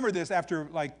still remember this after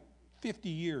like 50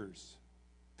 years,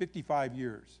 55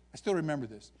 years. I still remember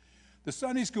this. The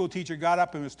Sunday school teacher got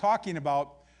up and was talking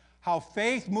about how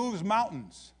faith moves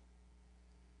mountains.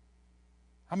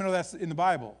 How many know that's in the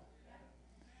Bible?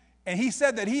 And he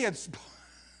said that he had...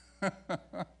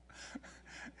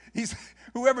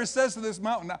 whoever says to this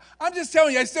mountain... I'm just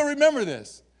telling you, I still remember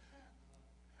this.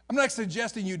 I'm not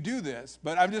suggesting you do this,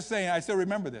 but I'm just saying I still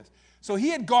remember this. So he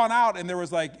had gone out, and there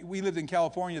was we lived in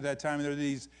California at that time, and there were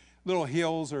these little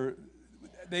hills, or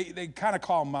they kind of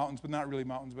call them mountains, but not really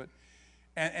mountains.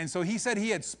 And so he said he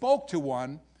had spoke to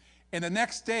one, and the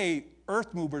next day,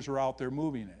 earth movers were out there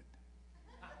moving it.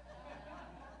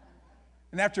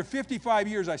 And after 55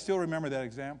 years, I still remember that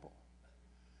example.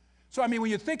 So, I mean,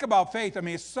 when you think about faith, I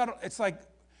mean, it's subtle, it's like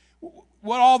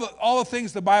what all the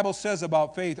things the Bible says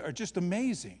about faith are just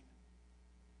amazing.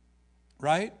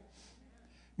 Right?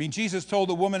 I mean, Jesus told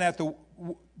the woman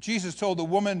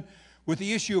with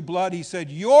the issue of blood, he said,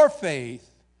 your faith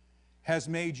has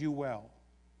made you well.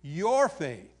 Your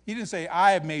faith. He didn't say,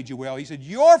 I have made you well. He said,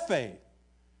 your faith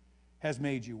has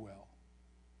made you well.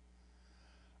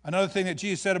 Another thing that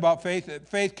Jesus said about faith, that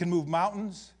faith can move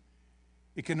mountains.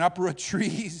 It can uproot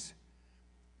trees.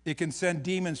 It can send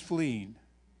demons fleeing.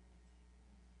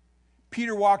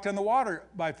 Peter walked on the water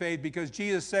by faith because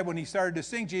Jesus said when he started to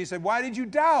sink, Jesus said, why did you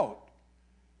doubt?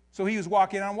 So he was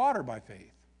walking on water by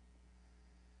faith.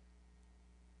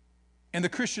 And the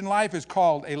Christian life is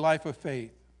called a life of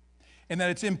faith. And that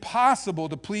it's impossible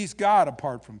to please God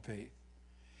apart from faith.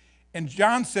 And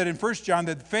John said in 1 John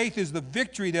that faith is the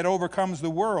victory that overcomes the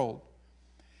world.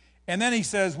 And then he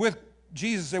says,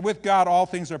 Jesus said, with God all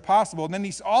things are possible. And then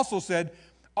he also said,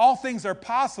 all things are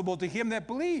possible to him that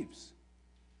believes.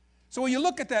 So when you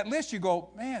look at that list, you go,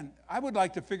 man, I would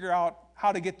like to figure out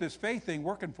how to get this faith thing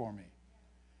working for me.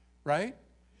 Right?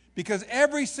 Because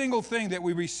every single thing that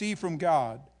we receive from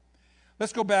God,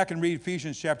 let's go back and read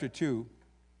Ephesians chapter 2.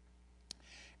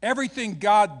 Everything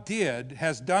God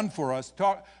has done for us,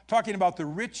 talking about the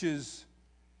riches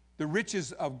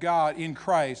of God in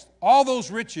Christ, all those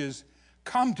riches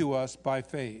come to us by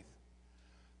faith.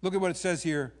 Look at what it says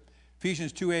here,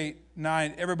 Ephesians 2, 8,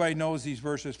 9. Everybody knows these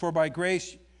verses. For by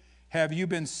grace have you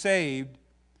been saved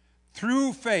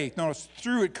through faith. Notice,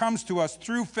 it comes to us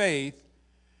through faith.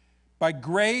 By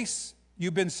grace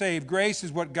you've been saved. Grace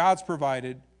is what God's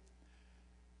provided.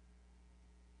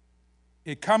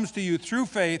 It comes to you through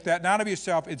faith, that not of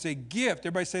yourself. It's a gift.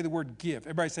 Everybody say the word gift.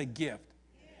 Everybody say gift.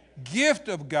 Gift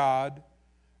of God,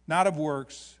 not of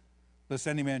works, lest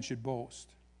any man should boast.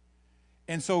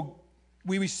 And so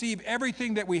we receive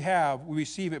everything that we have, we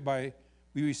receive it by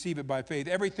faith.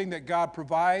 Everything that God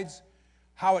provides,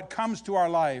 how it comes to our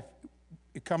life,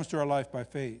 it comes to our life by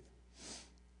faith.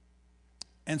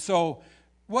 And so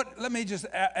let me just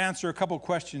answer a couple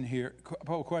questions here.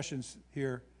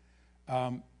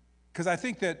 Because I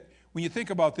think that when you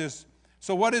think about this,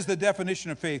 so what is the definition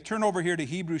of faith? Turn over here to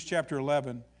Hebrews chapter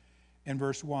 11 and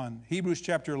verse 1. Hebrews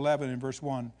chapter 11 and verse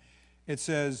 1. It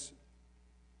says,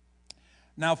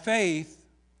 now faith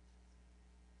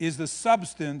is the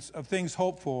substance of things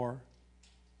hoped for,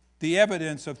 the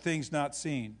evidence of things not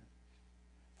seen.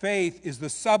 Faith is the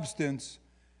substance.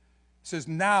 It says,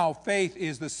 now faith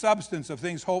is the substance of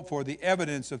things hoped for, the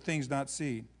evidence of things not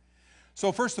seen.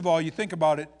 So first of all, you think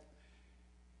about it.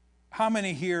 How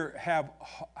many here have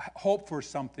hope for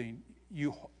something?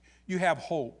 You have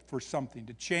hope for something,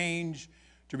 to change,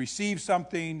 to receive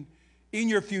something in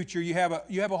your future. You have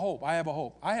a hope. I have a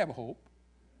hope. I have a hope.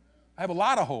 I have a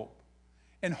lot of hope.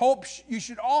 And hope, you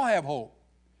should all have hope.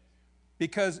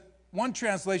 Because one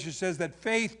translation says that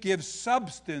faith gives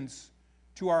substance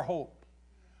to our hope.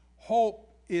 Hope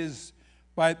is,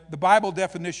 by the Bible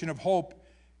definition of hope,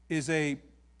 is a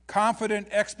confident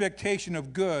expectation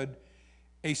of good,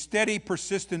 a steady,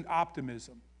 persistent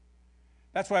optimism.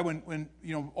 That's why when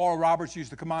Oral Roberts used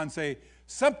to come on and say,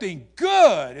 something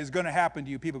good is going to happen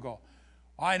to you, people go,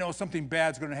 I know something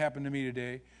bad's going to happen to me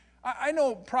today. I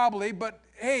know probably, but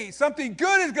hey, something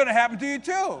good is going to happen to you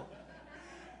too.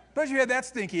 But you had that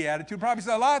stinky attitude, probably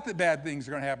a lot of bad things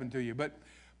are going to happen to you. But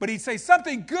he'd say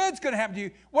something good's going to happen to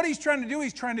you. What he's trying to do,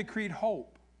 he's trying to create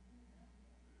hope.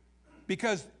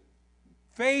 Because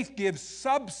faith gives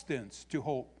substance to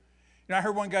hope. I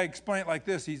heard one guy explain it like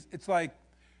this. It's like,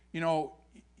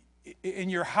 in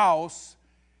your house,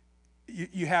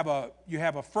 you have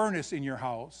a furnace in your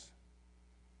house,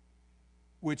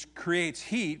 which creates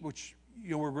heat, which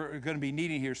we're going to be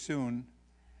needing here soon.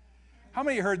 How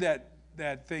many heard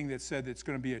that thing that said it's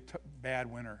going to be a bad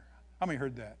winter? How many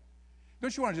heard that?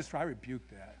 Don't you want to just try to rebuke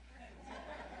that?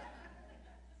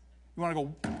 You want to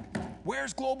go,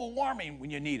 where's global warming when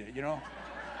you need it,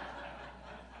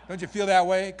 Don't you feel that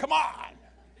way? Come on.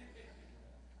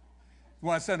 You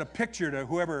want to send a picture to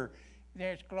whoever,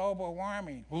 there's global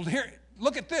warming. Well, here,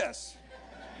 look at this.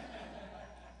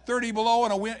 30 below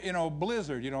in a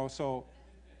blizzard, so.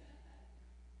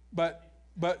 But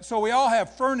so we all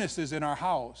have furnaces in our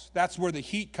house. That's where the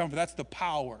heat comes from. That's the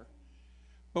power.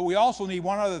 But we also need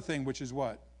one other thing, which is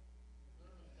what?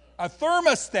 A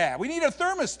thermostat. We need a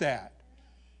thermostat.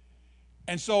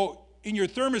 And so in your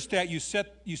thermostat, you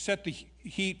set the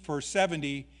heat for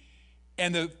 70,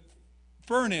 and the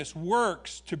furnace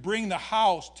works to bring the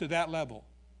house to that level.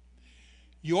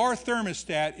 Your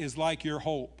thermostat is like your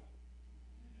hope,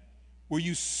 where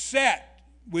you set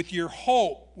with your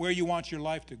hope where you want your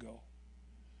life to go,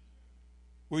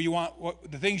 where you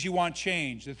want the things you want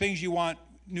change, the things you want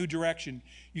new direction.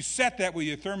 You set that with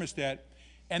your thermostat,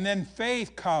 and then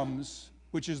faith comes,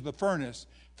 which is the furnace.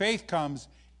 Faith comes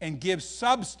and gives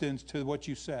substance to what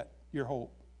you set, your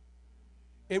hope.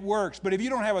 It works, but if you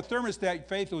don't have a thermostat,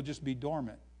 faith will just be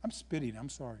dormant. I'm spitting, I'm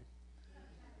sorry.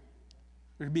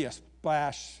 There'd be a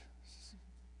splash.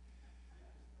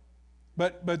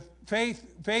 But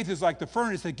faith is like the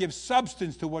furnace that gives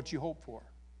substance to what you hope for.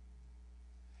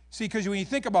 See, because when you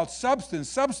think about substance,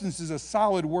 substance is a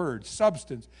solid word,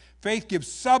 substance. Faith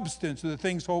gives substance to the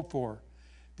things hoped for,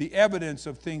 the evidence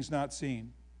of things not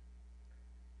seen.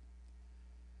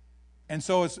 And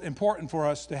so it's important for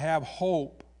us to have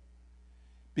hope,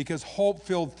 because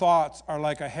hope-filled thoughts are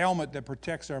like a helmet that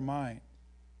protects our mind.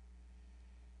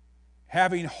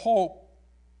 Having hope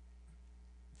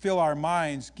fill our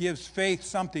minds gives faith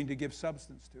something to give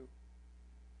substance to.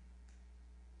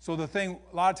 So a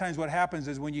lot of times what happens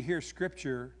is when you hear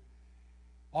Scripture,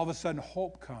 all of a sudden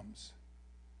hope comes.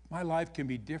 My life can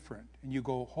be different. And you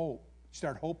go, hope. You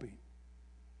start hoping.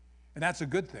 And that's a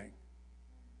good thing.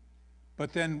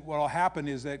 But then what will happen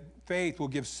is that faith will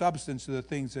give substance to the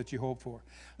things that you hope for.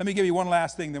 Let me give you one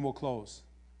last thing, then we'll close.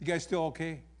 You guys still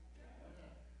okay?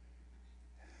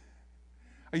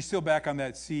 Are you still back on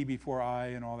that C before I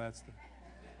and all that stuff?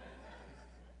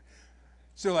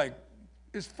 So like,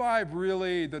 is 5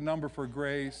 really the number for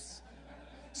grace?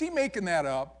 Is he making that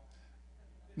up?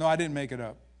 No, I didn't make it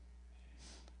up.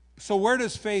 So where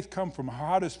does faith come from?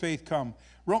 How does faith come?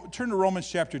 Turn to Romans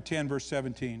chapter 10, verse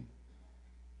 17.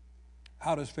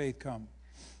 How does faith come?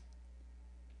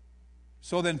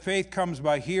 So then faith comes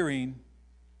by hearing,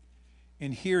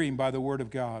 and hearing by the word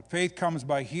of God. Faith comes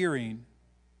by hearing,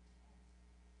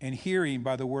 and hearing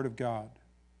by the word of God.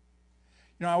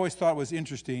 You know, I always thought it was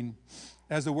interesting,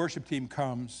 as the worship team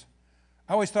comes,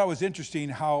 I always thought it was interesting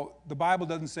how the Bible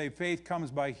doesn't say faith comes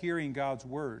by hearing God's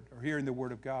word or hearing the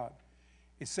word of God.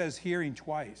 It says hearing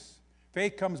twice.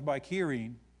 Faith comes by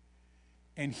hearing,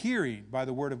 and hearing by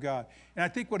the word of God. And I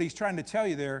think what he's trying to tell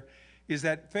you there is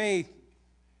that faith,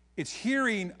 it's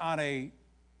hearing on a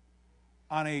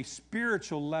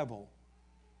spiritual level,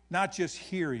 not just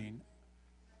hearing.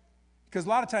 Because a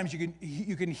lot of times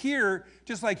you can hear,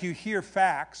 just like you hear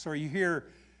facts or you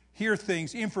hear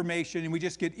things, information, and we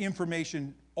just get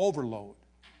information overload.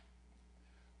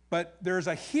 But there's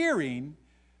a hearing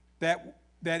that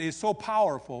is so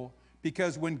powerful,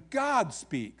 because when God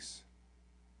speaks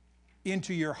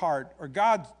into your heart, or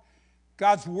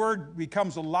God's word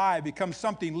becomes alive, becomes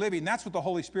something living, that's what the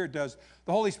Holy Spirit does.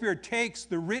 The Holy Spirit takes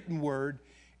the written word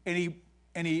and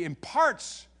he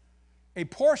imparts a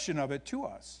portion of it to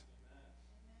us.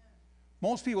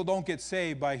 Most people don't get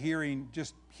saved by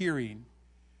just hearing,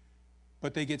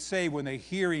 but they get saved when they're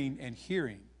hearing and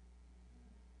hearing.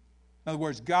 In other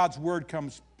words, God's word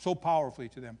comes so powerfully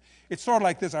to them. It's sort of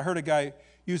like this. I heard a guy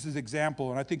use this example,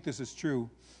 and I think this is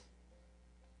true.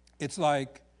 It's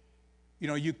like,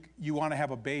 you want to have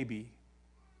a baby.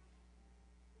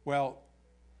 Well,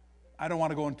 I don't want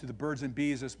to go into the birds and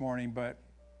bees this morning, but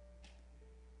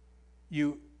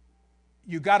you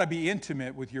got to be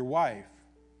intimate with your wife.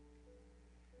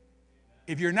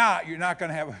 If you're not going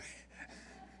to have a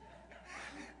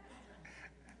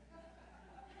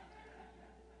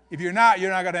If you're not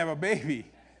going to have a baby.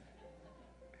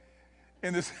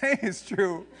 And the same is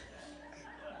true.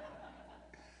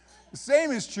 The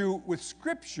same is true with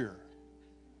Scripture.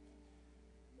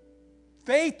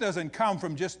 Faith doesn't come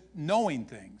from just knowing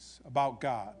things about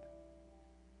God.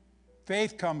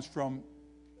 Faith comes from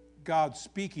God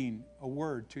speaking a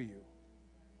word to you.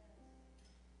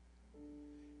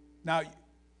 Now,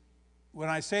 when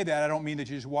I say that, I don't mean that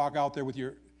you just walk out there with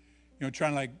your,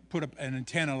 trying to like put up an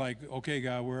antenna like, okay,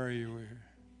 God, where are you?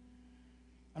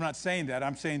 I'm not saying that.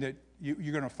 I'm saying that you're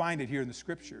going to find it here in the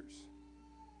Scriptures.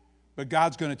 But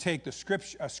God's going to take a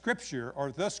scripture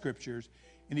or the Scriptures,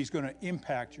 and He's going to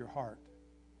impact your heart.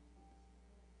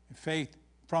 And faith,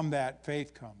 from that,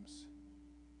 faith comes.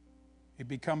 It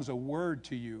becomes a word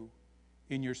to you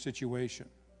in your situation.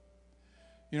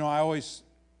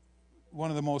 One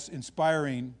of the most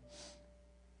inspiring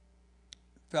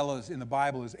fellows in the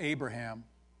Bible is Abraham.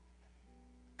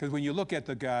 Because when you look at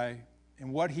the guy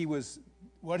and what he was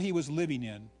living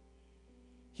in,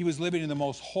 he was living in the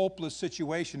most hopeless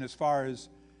situation as far as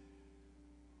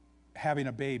having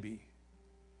a baby.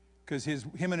 because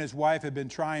him and his wife had been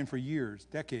trying for years,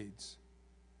 decades,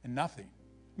 and nothing.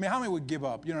 I mean, how many would give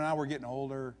up? You know, now we're getting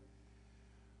older.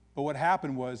 But what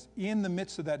happened was, in the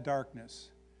midst of that darkness,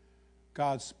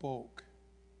 God spoke.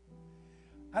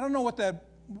 I don't know what that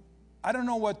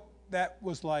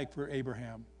was like for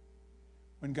Abraham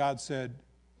when God said,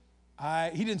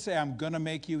 he didn't say, I'm going to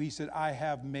make you. He said, I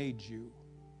have made you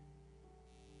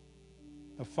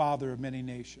the father of many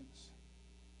nations.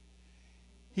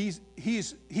 He's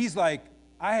like,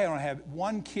 I don't have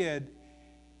one kid.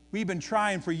 We've been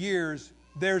trying for years.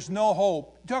 There's no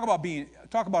hope. Talk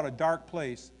about a dark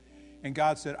place. And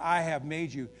God said, I have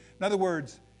made you. In other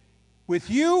words, with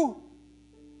you,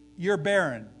 you're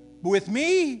barren. But with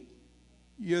me,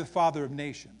 you're the father of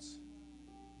nations.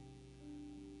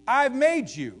 I've made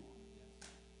you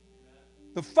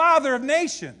the father of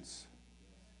nations.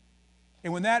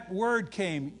 And when that word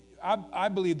came, I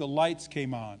believe the lights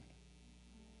came on.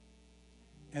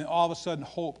 And all of a sudden,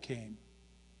 hope came.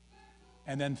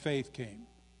 And then faith came.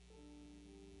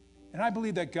 And I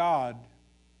believe that God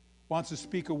wants to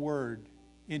speak a word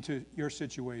into your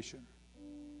situation.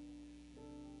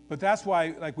 But that's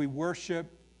why, like, we worship,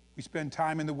 we spend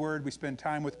time in the Word, we spend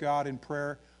time with God in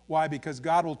prayer. Why? Because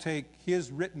God will take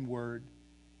His written word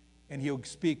and He'll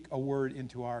speak a word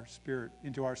into our spirit,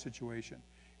 into our situation,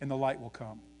 and the light will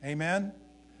come. Amen?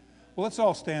 Well, let's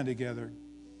all stand together.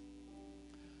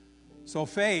 So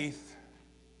faith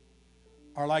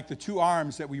are like the two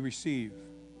arms that we receive.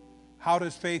 How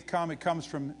does faith come? It comes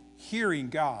from hearing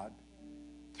God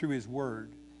through His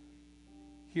Word,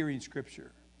 hearing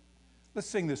Scripture. Let's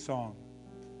sing this song.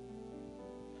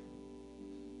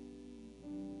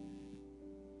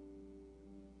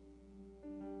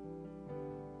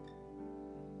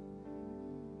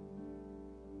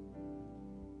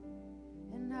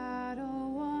 And I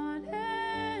don't want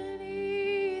anything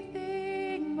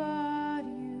but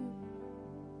you,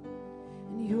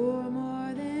 and you're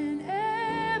more than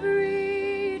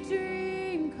every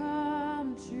dream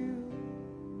come true,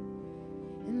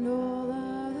 and all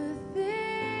of the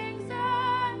things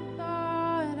I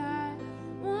thought I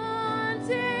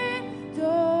wanted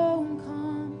don't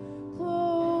come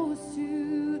close to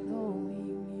knowing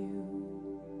you.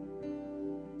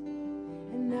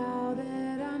 And now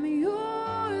that I'm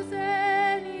yours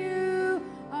and you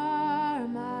are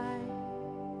mine,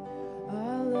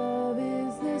 our love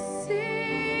is the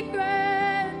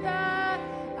secret that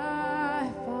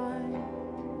I find,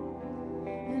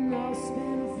 and I'll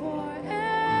spend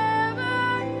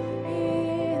forever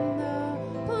in the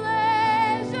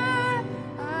pleasure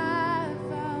I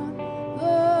found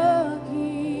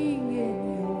looking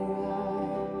in your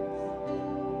eyes.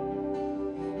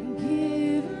 And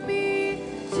give me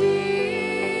Jesus,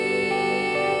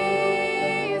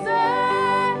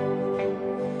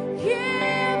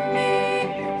 give me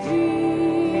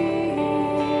Jesus.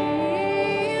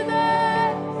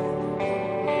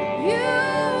 You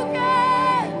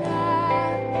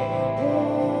cannot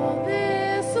hold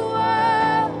this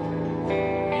world.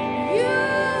 You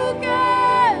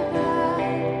cannot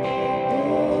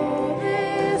hold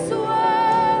this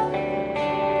world.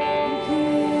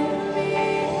 Give me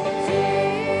Jesus.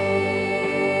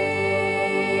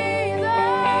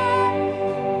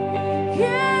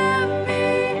 Give me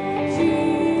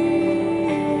Jesus.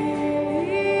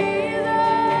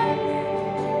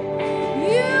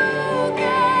 You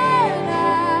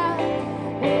cannot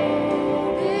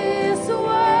hold this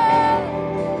world.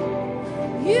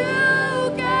 You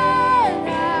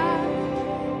cannot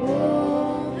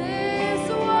hold this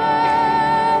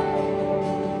world.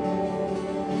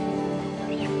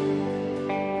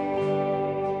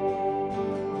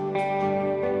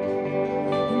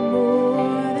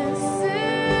 More than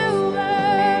silver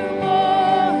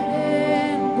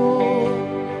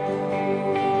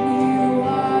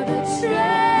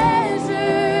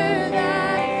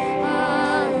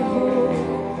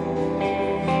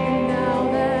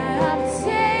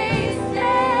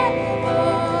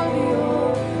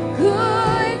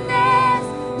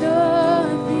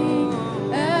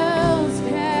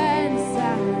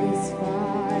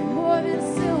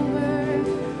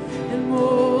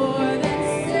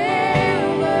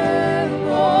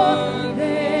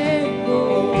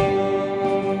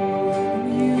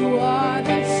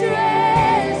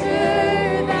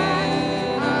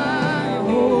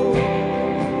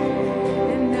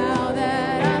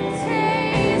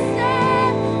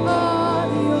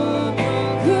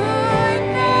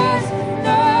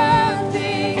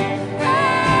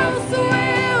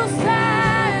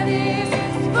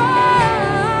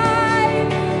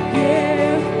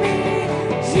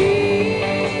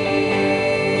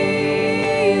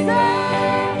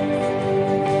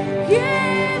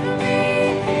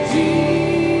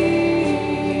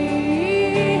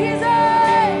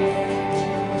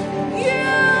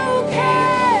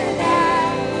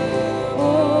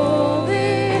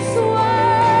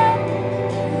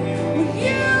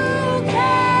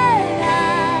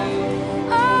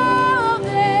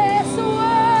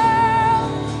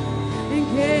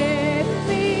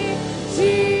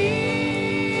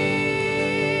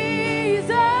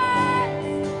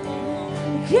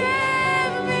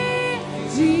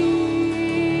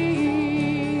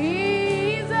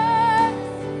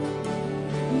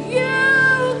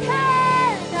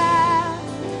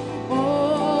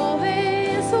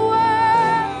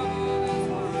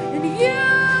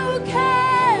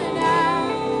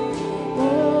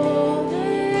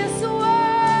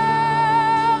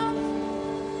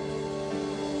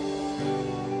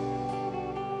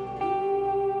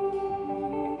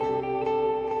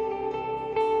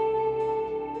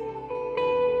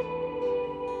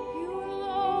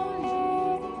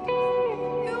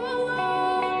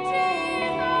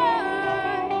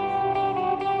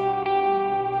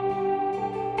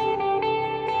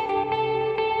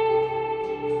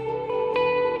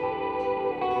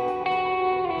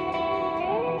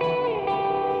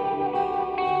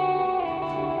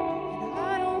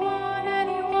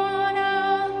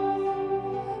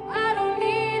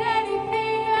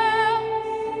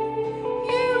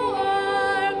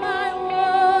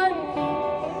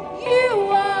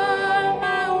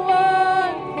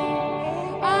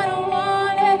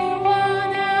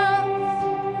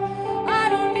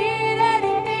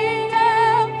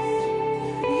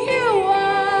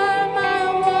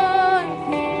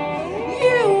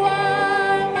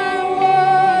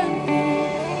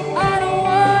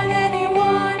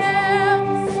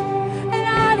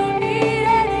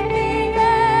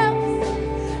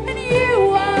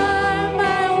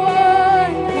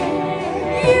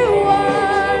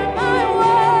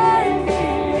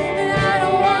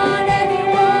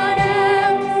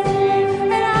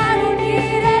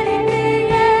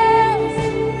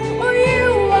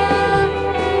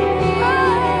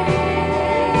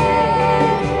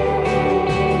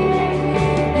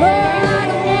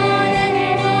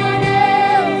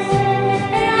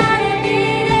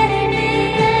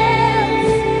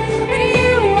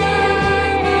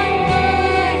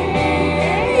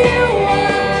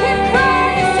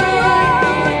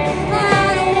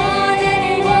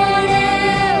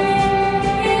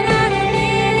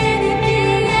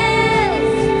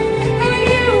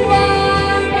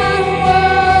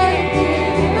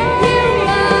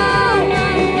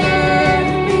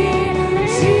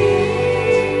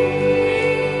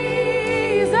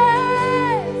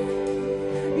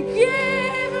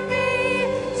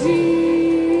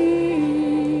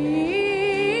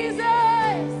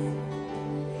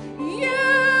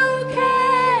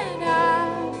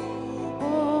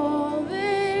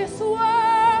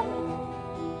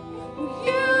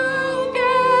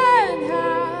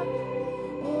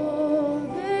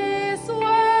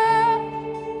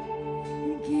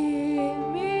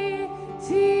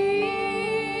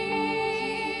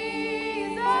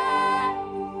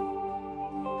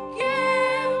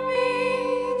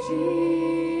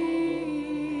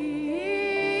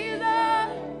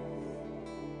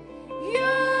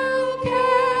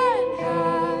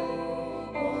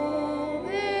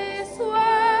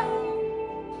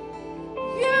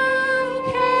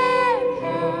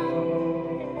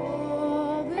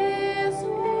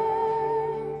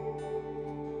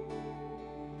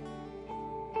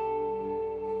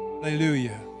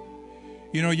Hallelujah.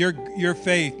 You know, your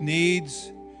faith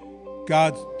needs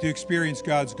God to experience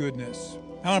God's goodness.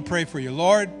 I want to pray for you.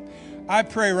 Lord, I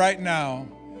pray right now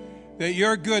that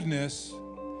your goodness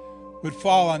would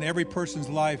fall on every person's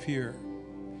life here.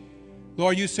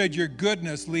 Lord, you said your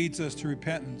goodness leads us to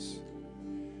repentance.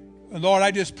 And Lord,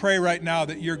 I just pray right now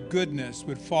that your goodness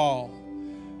would fall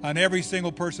on every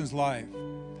single person's life.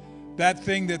 That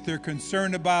thing that they're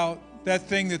concerned about, that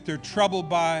thing that they're troubled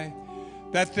by,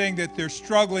 that thing that they're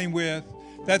struggling with,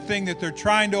 that thing that they're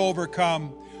trying to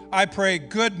overcome, I pray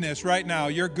goodness right now,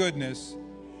 your goodness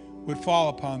would fall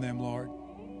upon them, Lord.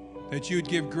 That you'd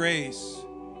give grace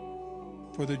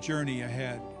for the journey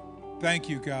ahead. Thank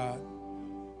you, God.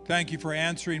 Thank you for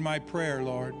answering my prayer,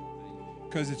 Lord,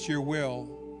 because it's your will.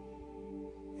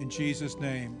 In Jesus'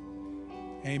 name,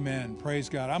 amen. Praise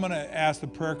God. I'm going to ask the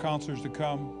prayer counselors to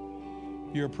come.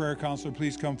 You're a prayer counselor,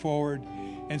 please come forward.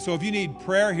 And so if you need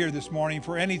prayer here this morning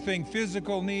for anything,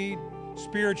 physical need,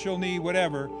 spiritual need,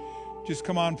 whatever, just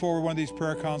come on forward. One of these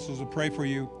prayer counselors will pray for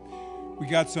you. We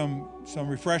got some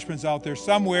refreshments out there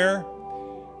somewhere.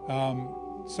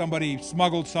 Somebody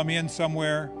smuggled some in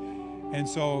somewhere. And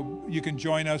so you can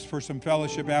join us for some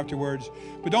fellowship afterwards.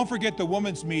 But don't forget the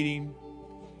women's meeting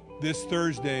this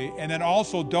Thursday. And then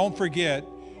also don't forget,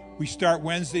 we start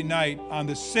Wednesday night on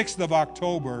the 6th of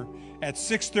October at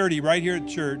 6:30 right here at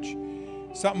church.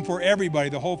 Something for everybody,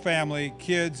 the whole family,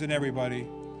 kids and everybody.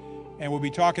 And we'll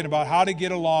be talking about how to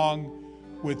get along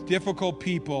with difficult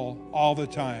people all the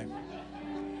time.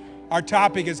 Our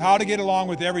topic is how to get along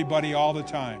with everybody all the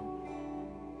time.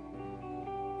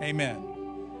 Amen.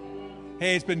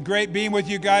 Hey, it's been great being with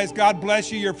you guys. God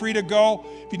bless you. You're free to go.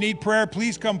 If you need prayer,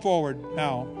 please come forward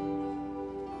now.